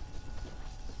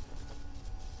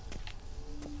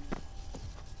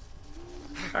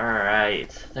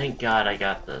 Alright. Thank God I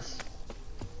got this.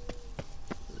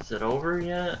 Is it over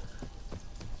yet?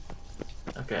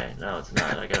 Okay, no it's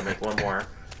not. I gotta make one more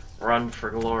run for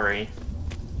glory.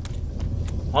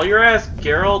 Haul your ass,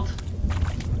 Geralt!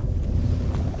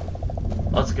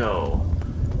 Let's go.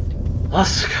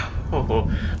 Let's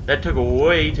go! That took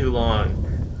way too long.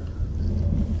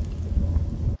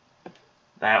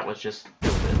 That was just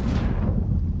stupid.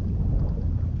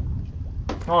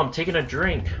 Oh, I'm taking a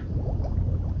drink.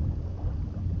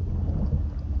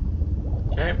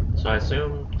 Okay, so I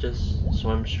assume just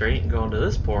swim straight and go into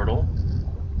this portal.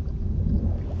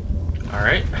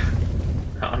 Alright.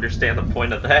 I understand the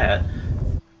point of that.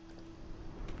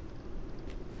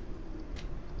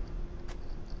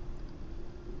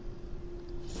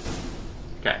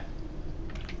 Okay.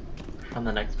 On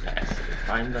the next passage.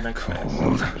 Find the next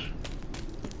passage.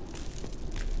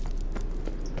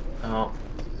 Oh.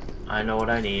 I know what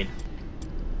I need.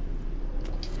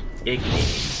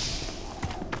 Igni.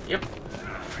 Yep.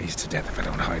 Freeze to death if I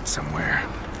don't hide somewhere.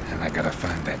 And I gotta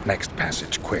find that next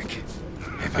passage quick.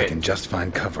 If I can just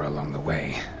find cover along the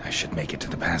way, I should make it to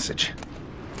the passage.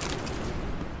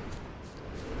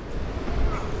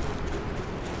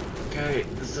 Okay,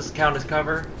 does this count as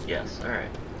cover? Yes, alright.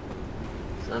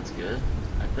 So that's good.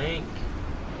 I think...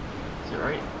 Is it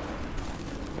right?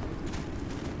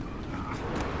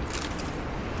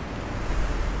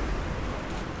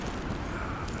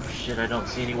 Oh shit, I don't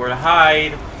see anywhere to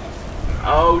hide!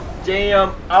 Oh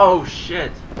damn! Oh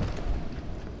shit!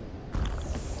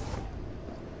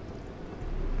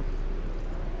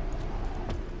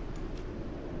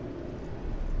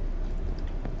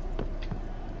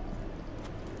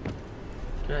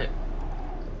 Okay.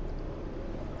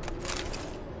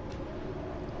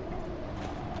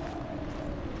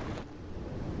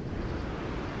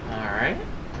 Alright.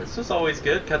 This was always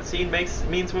good. Cutscene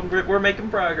means we're making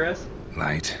progress.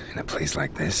 Light in a place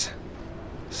like this?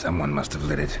 Someone must have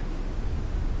lit it.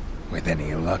 With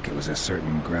any luck, it was a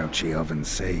certain grouchy elven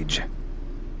sage.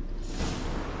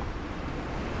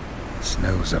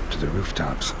 Snow's up to the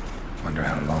rooftops. Wonder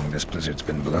how long this blizzard's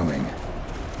been blowing.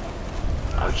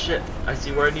 Oh shit, I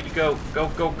see where I need to go. Go,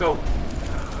 go, go.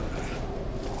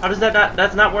 How does that not...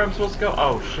 That's not where I'm supposed to go?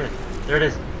 Oh shit. There it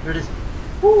is. There it is.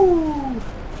 Woo!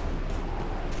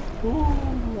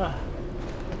 Woo!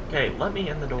 Okay, let me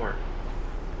in the door.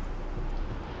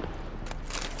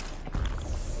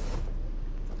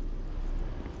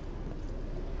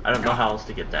 I don't know how else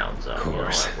to get down, so... Of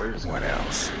course. You know what, What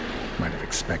else? Might have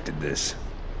expected this.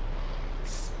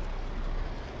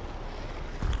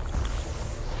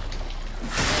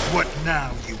 What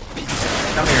now, you piece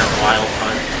of... Come here, wild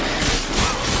hunt.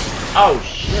 Oh,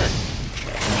 shit.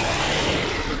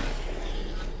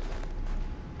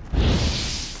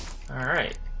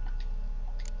 Alright.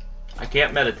 I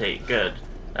can't meditate. Good.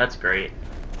 That's great.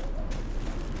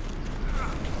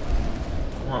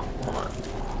 Hold on.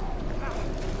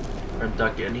 I'm gonna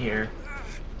duck in here.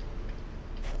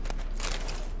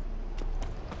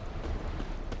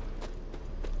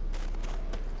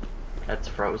 That's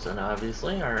frozen,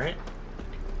 obviously. Alright.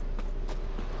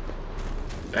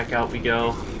 Back out we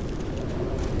go.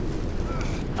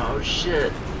 Oh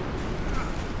shit.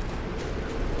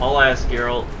 I'll ask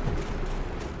Geralt.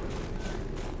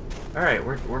 Alright,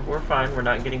 we're fine. We're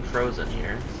not getting frozen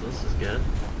here, so this is good.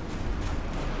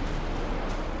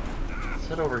 Let's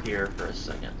head over here for a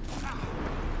second.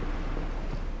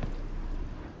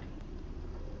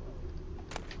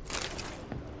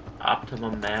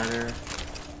 Optimum matter.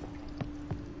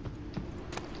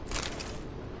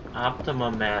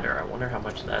 Optimum matter. I wonder how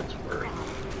much that's worth.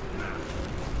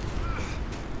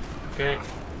 Okay.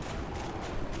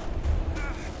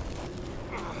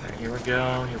 Alright, here we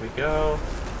go, here we go.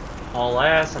 Haul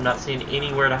ass, I'm not seeing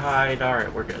anywhere to hide.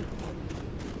 Alright, we're good.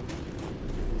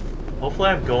 Hopefully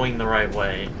I'm going the right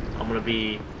way. I'm gonna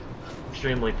be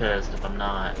extremely pissed if I'm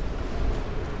not.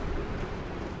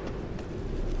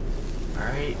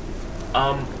 Alright.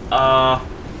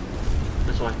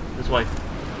 This way, this way.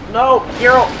 No!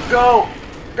 Hero! Go!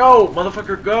 Go!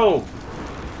 Motherfucker, go!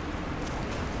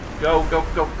 Go, go,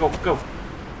 go, go, go!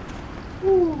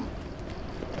 Woo!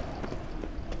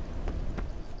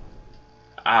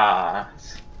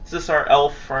 Is this our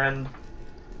elf friend?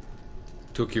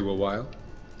 Took you a while?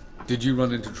 Did you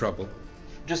run into trouble?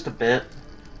 Just a bit.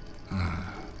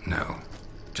 No.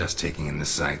 Just taking in the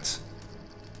sights.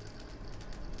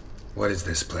 What is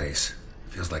this place?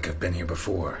 Feels like I've been here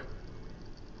before.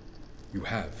 You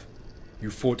have.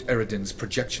 You fought Eridan's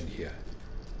projection here.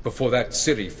 Before that,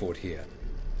 Ciri fought here.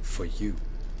 For you.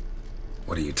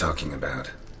 What are you talking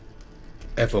about?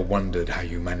 Ever wondered how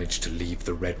you managed to leave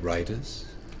the Red Riders?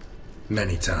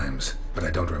 Many times, but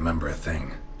I don't remember a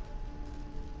thing.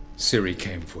 Ciri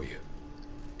came for you.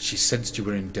 She sensed you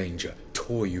were in danger,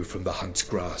 tore you from the Hunt's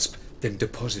grasp, then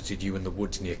deposited you in the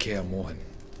woods near Kaer Morhen.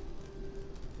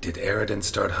 Did Eridan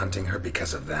start hunting her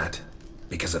because of that?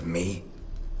 Because of me?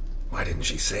 Why didn't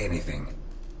she say anything?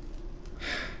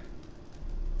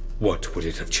 What would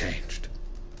it have changed?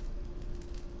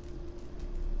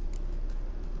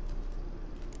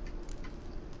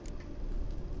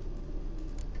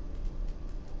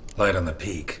 Light on the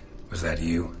peak. Was that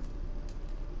you?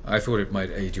 I thought it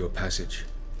might aid your passage.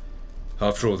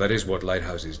 After all, that is what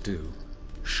lighthouses do.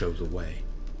 Show the way.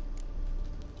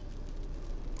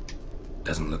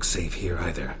 Doesn't look safe here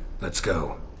either. Let's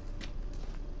go.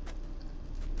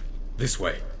 This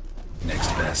way. Next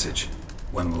passage.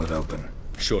 When will it open?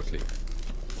 Shortly.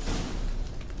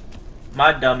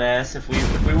 My dumbass, if we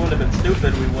wouldn't have been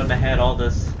stupid, we wouldn't have had all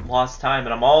this lost time,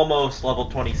 and I'm almost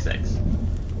level 26.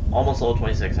 Almost level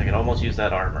 26. I can almost use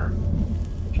that armor,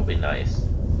 which will be nice.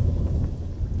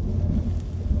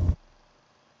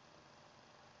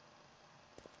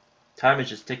 Time is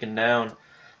just ticking down,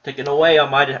 ticking away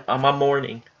on my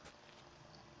morning.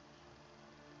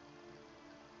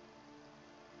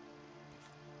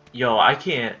 Yo, I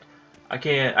can't. I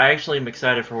actually am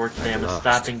excited for work today. I'm gonna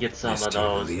stop and get some of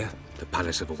those. The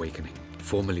Palace of Awakening,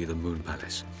 formerly the Moon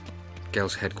Palace.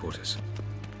 Gel's headquarters.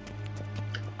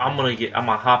 I'm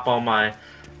gonna hop on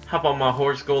my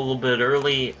horse, go a little bit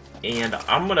early, and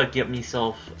I'm gonna get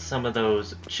myself some of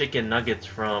those chicken nuggets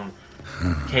from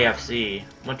KFC.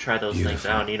 I'm gonna try those things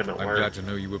out and eat them at work. I'm glad to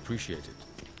know you appreciate it.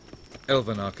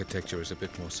 Elven architecture is a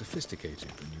bit more sophisticated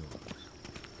than yours.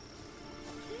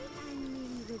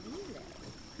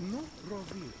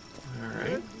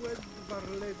 Alright.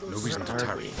 No reason to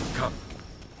tarry. Come.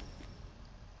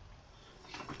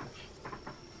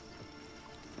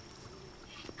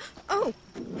 Oh,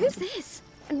 who's this?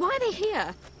 And why are they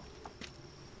here?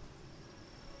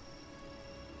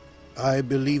 I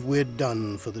believe we're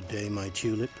done for the day, my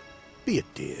tulip. Be a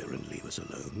dear and leave us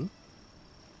alone.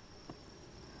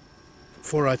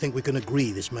 For I think we can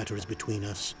agree this matter is between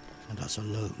us and us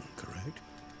alone, correct?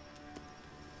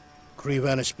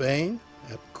 Crevan of Spain,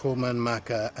 Corman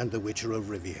Maca, and the Witcher of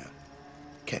Rivia.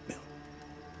 Ketmil.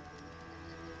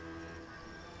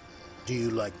 Do you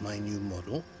like my new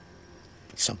model?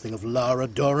 Something of Lara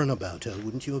Doran about her,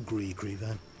 wouldn't you agree,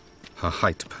 Crevan? Her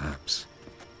height, perhaps.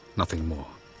 Nothing more.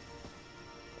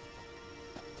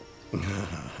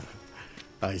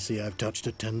 I see I've touched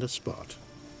a tender spot.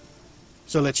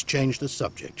 So let's change the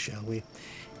subject, shall we?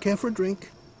 Care for a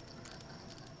drink?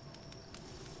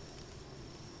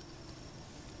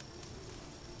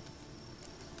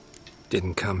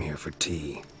 Didn't come here for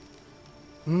tea.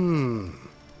 I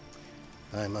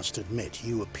must admit,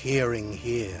 you appearing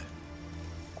here.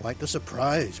 Quite the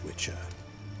surprise, Witcher.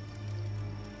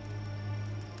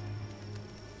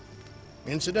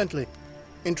 Incidentally,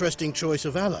 interesting choice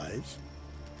of allies.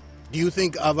 Do you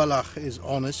think Avallach is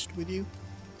honest with you?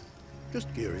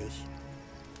 Just curious.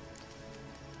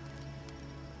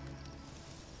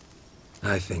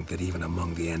 I think that even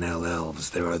among the NL elves,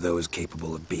 there are those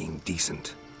capable of being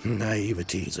decent.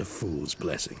 Naivety is a fool's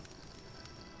blessing.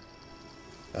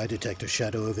 I detect a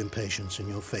shadow of impatience in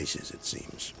your faces, it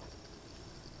seems.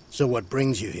 So what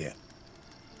brings you here?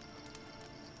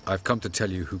 I've come to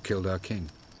tell you who killed our king.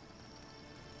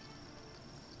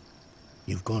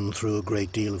 You've gone through a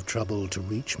great deal of trouble to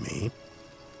reach me.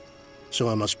 So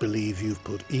I must believe you've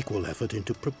put equal effort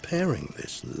into preparing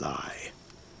this lie.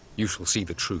 You shall see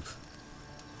the truth.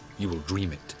 You will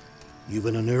dream it. You've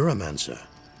been a neuromancer.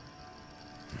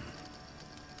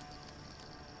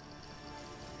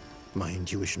 My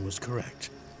intuition was correct.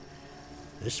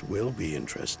 This will be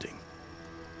interesting.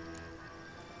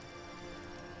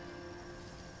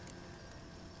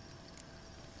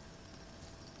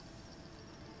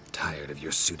 Tired of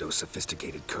your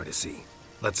pseudo-sophisticated courtesy.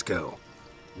 Let's go.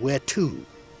 Where to,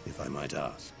 if I might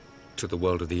ask? To the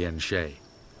world of the Enshe.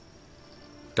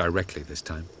 Directly this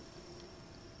time.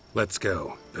 Let's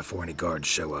go, before any guards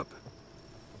show up.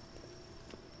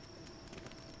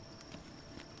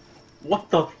 What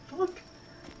the fuck? What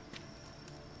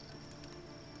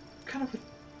kind of a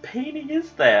painting is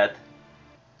that?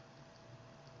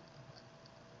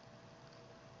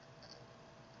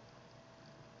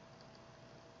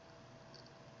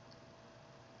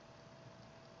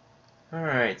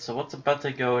 Alright, so what's about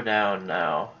to go down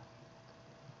now?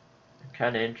 I'm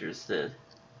kinda interested.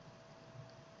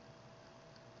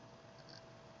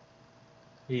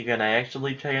 Are you gonna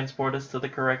actually transport us to the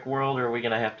correct world, or are we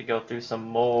gonna have to go through some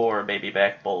more baby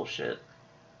back bullshit?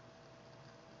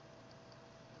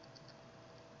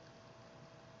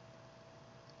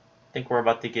 I think we're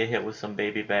about to get hit with some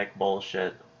baby back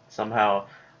bullshit. Somehow,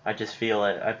 I just feel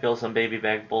it. I feel some baby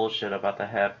back bullshit about to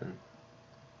happen.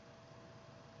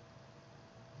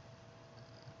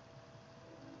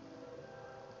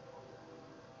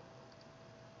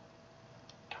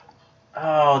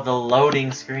 Oh, the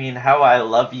loading screen. How I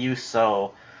love you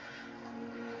so.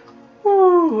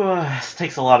 Woo, this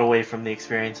takes a lot away from the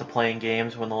experience of playing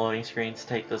games when the loading screens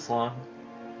take this long.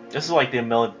 This is like the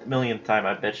millionth time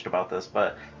I bitched about this,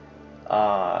 but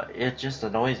it just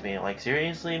annoys me. Like,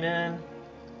 seriously, man?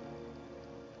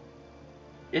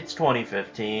 It's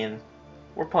 2015.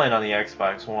 We're playing on the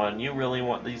Xbox One. You really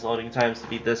want these loading times to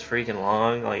be this freaking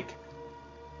long? Like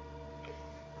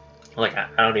I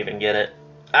don't even get it.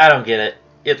 I don't get it.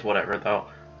 It's whatever, though.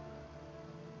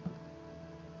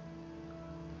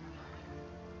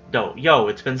 Yo,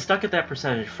 it's been stuck at that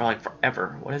percentage for like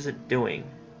forever. What is it doing?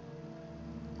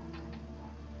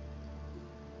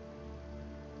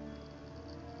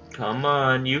 Come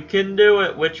on, you can do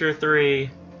it, Witcher 3.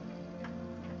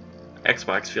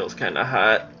 Xbox feels kind of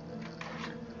hot.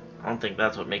 I don't think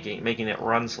that's what making it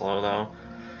run slow, though.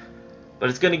 But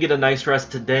it's gonna get a nice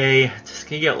rest today. It's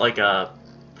gonna get like a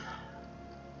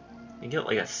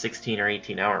 16 or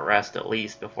 18 hour rest at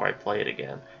least before I play it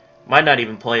again. Might not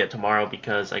even play it tomorrow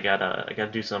because I gotta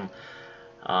do some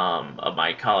of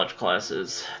my college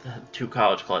classes. 2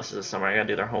 college classes this summer. I gotta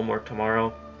do their homework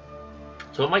tomorrow.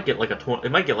 So it might get like a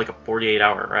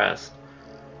 48-hour rest.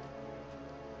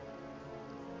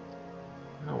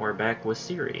 Oh, we're back with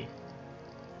Siri.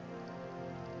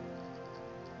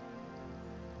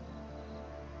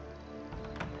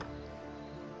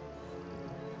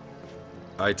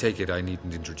 I take it I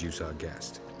needn't introduce our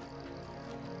guest.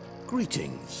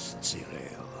 Greetings,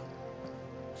 Cyril.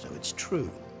 So it's true.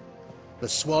 The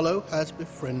swallow has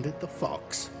befriended the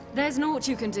fox. There's naught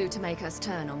you can do to make us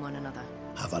turn on one another.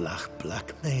 Avallach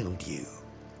blackmailed you.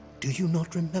 Do you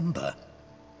not remember?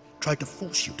 Tried to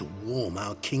force you to warm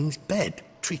our king's bed.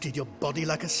 Treated your body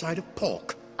like a side of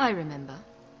pork. I remember.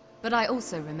 But I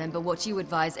also remember what you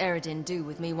advised Eredin do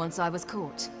with me once I was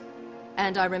caught.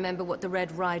 And I remember what the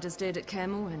Red Riders did at Kaer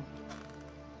Morhen.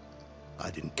 I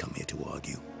didn't come here to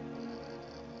argue.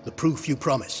 The proof you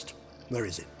promised. Where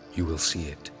is it? You will see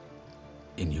it.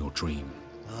 In your dream.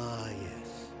 Ah,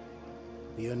 yes.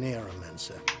 The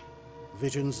Oneromancer.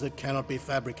 Visions that cannot be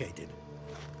fabricated.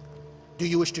 Do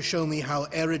you wish to show me how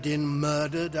Eredin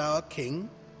murdered our king?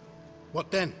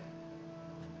 What then?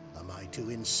 Am I to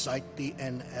incite the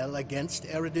NL against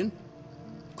Eredin?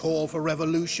 Call for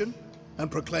revolution? And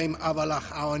proclaim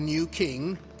Avallach our new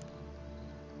king?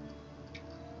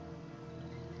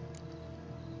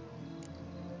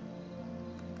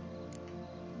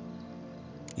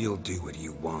 You'll do what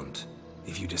you want.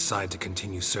 If you decide to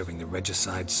continue serving the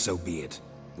regicide, so be it.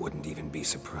 Wouldn't even be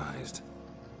surprised.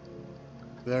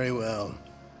 Very well.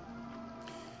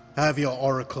 Have your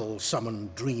oracle summon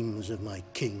dreams of my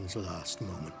king's last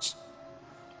moments.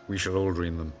 We shall all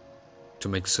dream them, to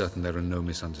make certain there are no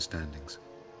misunderstandings.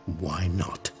 Why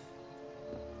not?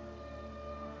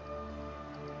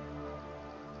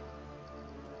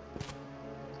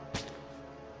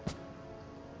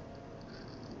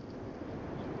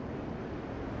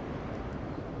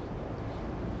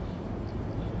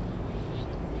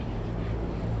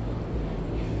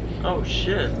 Oh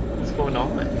shit, what's going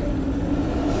on?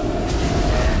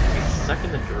 He's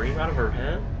sucking the dream out of her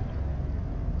head?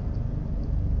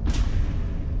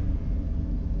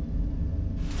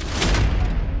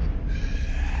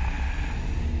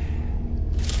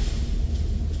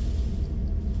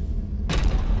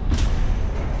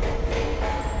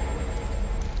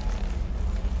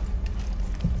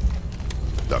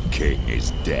 The king is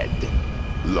dead.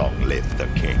 Long live the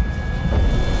king.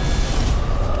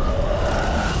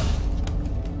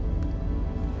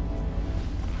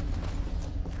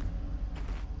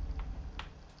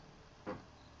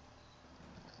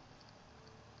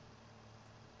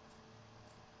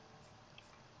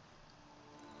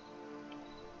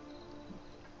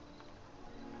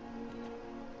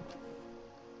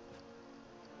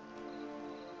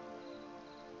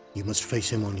 You must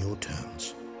face him on your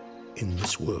terms. In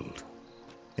this world.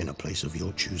 In a place of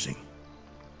your choosing.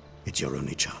 It's your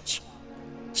only chance.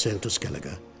 Sail to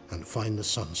Skellige and find the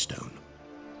Sunstone.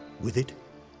 With it,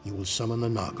 you will summon the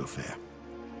Naga Fair.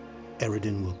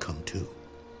 Eredin will come too.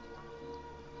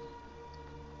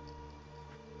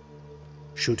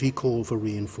 Should he call for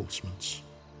reinforcements,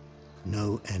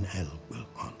 no NL will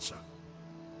answer.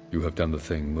 You have done the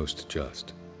thing most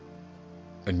just.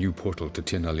 A new portal to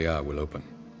Tin Alia will open.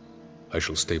 I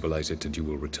shall stabilize it and you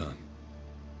will return.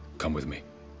 Come with me.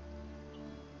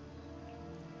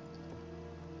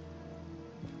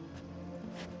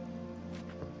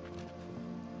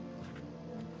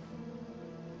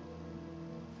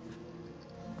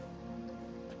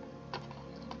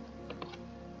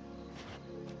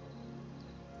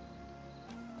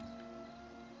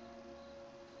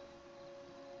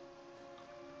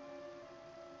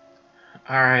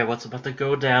 Alright, what's about to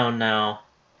go down now?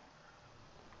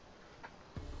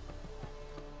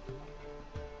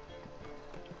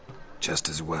 Just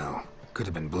as well. Could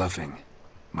have been bluffing.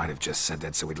 Might have just said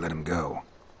that so we'd let him go.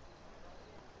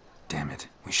 Damn it,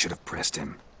 we should have pressed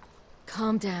him.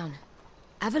 Calm down.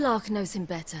 Avallach knows him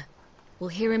better. We'll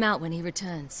hear him out when he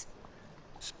returns.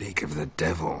 Speak of the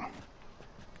devil.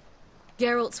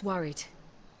 Geralt's worried.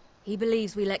 He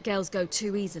believes we let girls go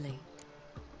too easily.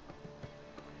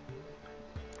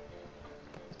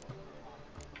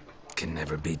 Can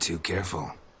never be too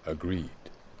careful. Agreed.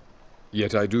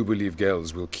 Yet I do believe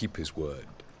Gels will keep his word.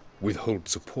 Withhold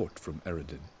support from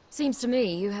Eredin. Seems to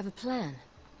me you have a plan.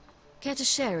 Care to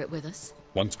share it with us?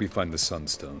 Once we find the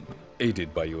Sunstone,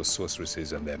 aided by your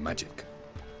sorceresses and their magic,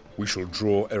 we shall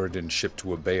draw Eredin's ship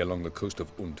to a bay along the coast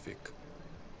of Undvik.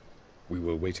 We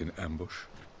will wait in ambush,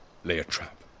 lay a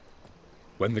trap.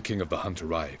 When the King of the Hunt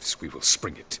arrives, we will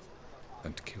spring it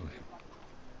and kill him.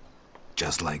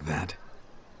 Just like that?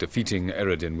 Defeating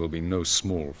Eredin will be no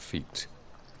small feat,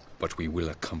 but we will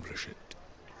accomplish it.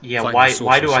 Yeah, Find why do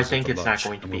I sorceresses think at it's the not lodge,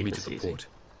 going to and be we'll meet this at the easy? port.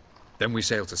 Then we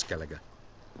sail to Skellige.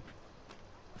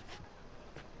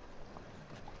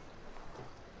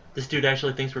 This dude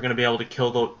actually thinks we're going to be able to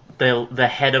kill the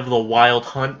head of the Wild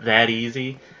Hunt that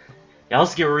easy? Yeah,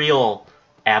 let's get real,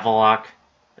 Avallach.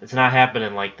 It's not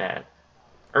happening like that.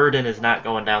 Eredin is not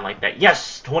going down like that.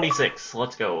 Yes! 26!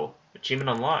 Let's go. Achievement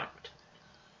unlocked.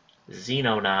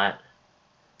 Xenonaut.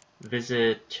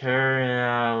 Visit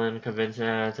Turin, convince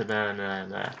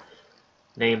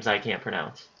names I can't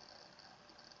pronounce.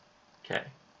 Okay.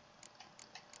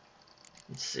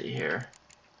 Let's see here.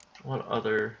 What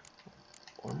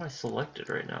am I selected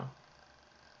right now?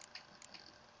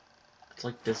 It's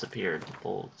like disappeared. The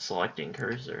little selecting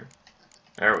cursor.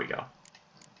 There we go.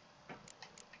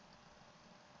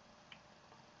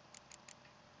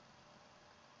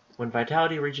 When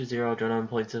vitality reaches 0, adrenaline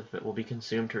points of it will be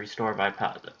consumed to restore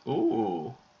vitality.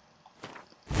 Ooh.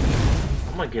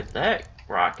 I'm gonna get that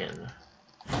rocking.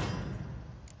 I'll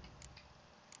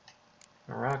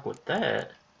rock with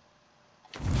that.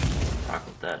 Rock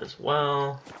with that as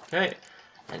well. Okay.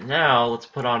 And now let's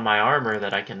put on my armor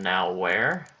that I can now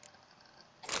wear.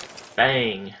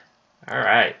 Bang.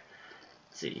 Alright.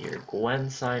 Let's see here. Gwen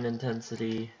sign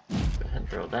intensity. Go ahead and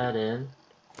throw that in.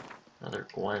 Another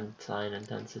Gwen sign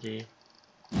intensity.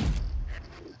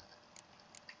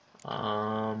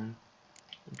 Adrenaline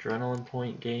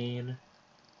point gain.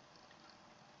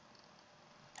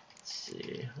 Let's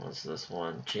see, what's this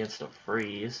one? Chance to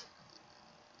freeze.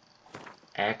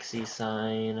 Axie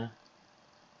sign.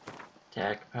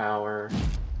 Attack power.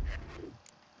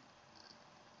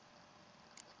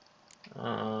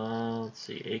 Let's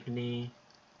see, Igni.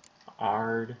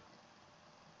 Ard.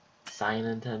 Sign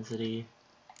intensity.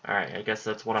 Alright, I guess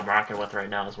that's what I'm rocking with right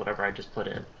now, is whatever I just put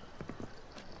in.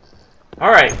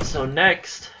 Alright, so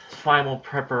next, final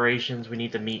preparations, we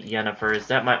need to meet Yennefer. Is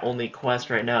that my only quest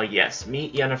right now? Yes,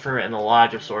 meet Yennefer in the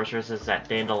Lodge of Sorceresses at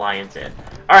Dandelion's Inn.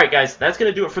 Alright guys, that's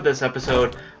going to do it for this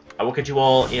episode. I will catch you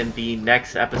all in the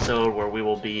next episode where we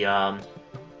will be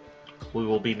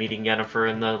meeting Yennefer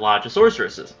in the Lodge of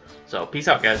Sorceresses. So, peace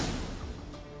out guys.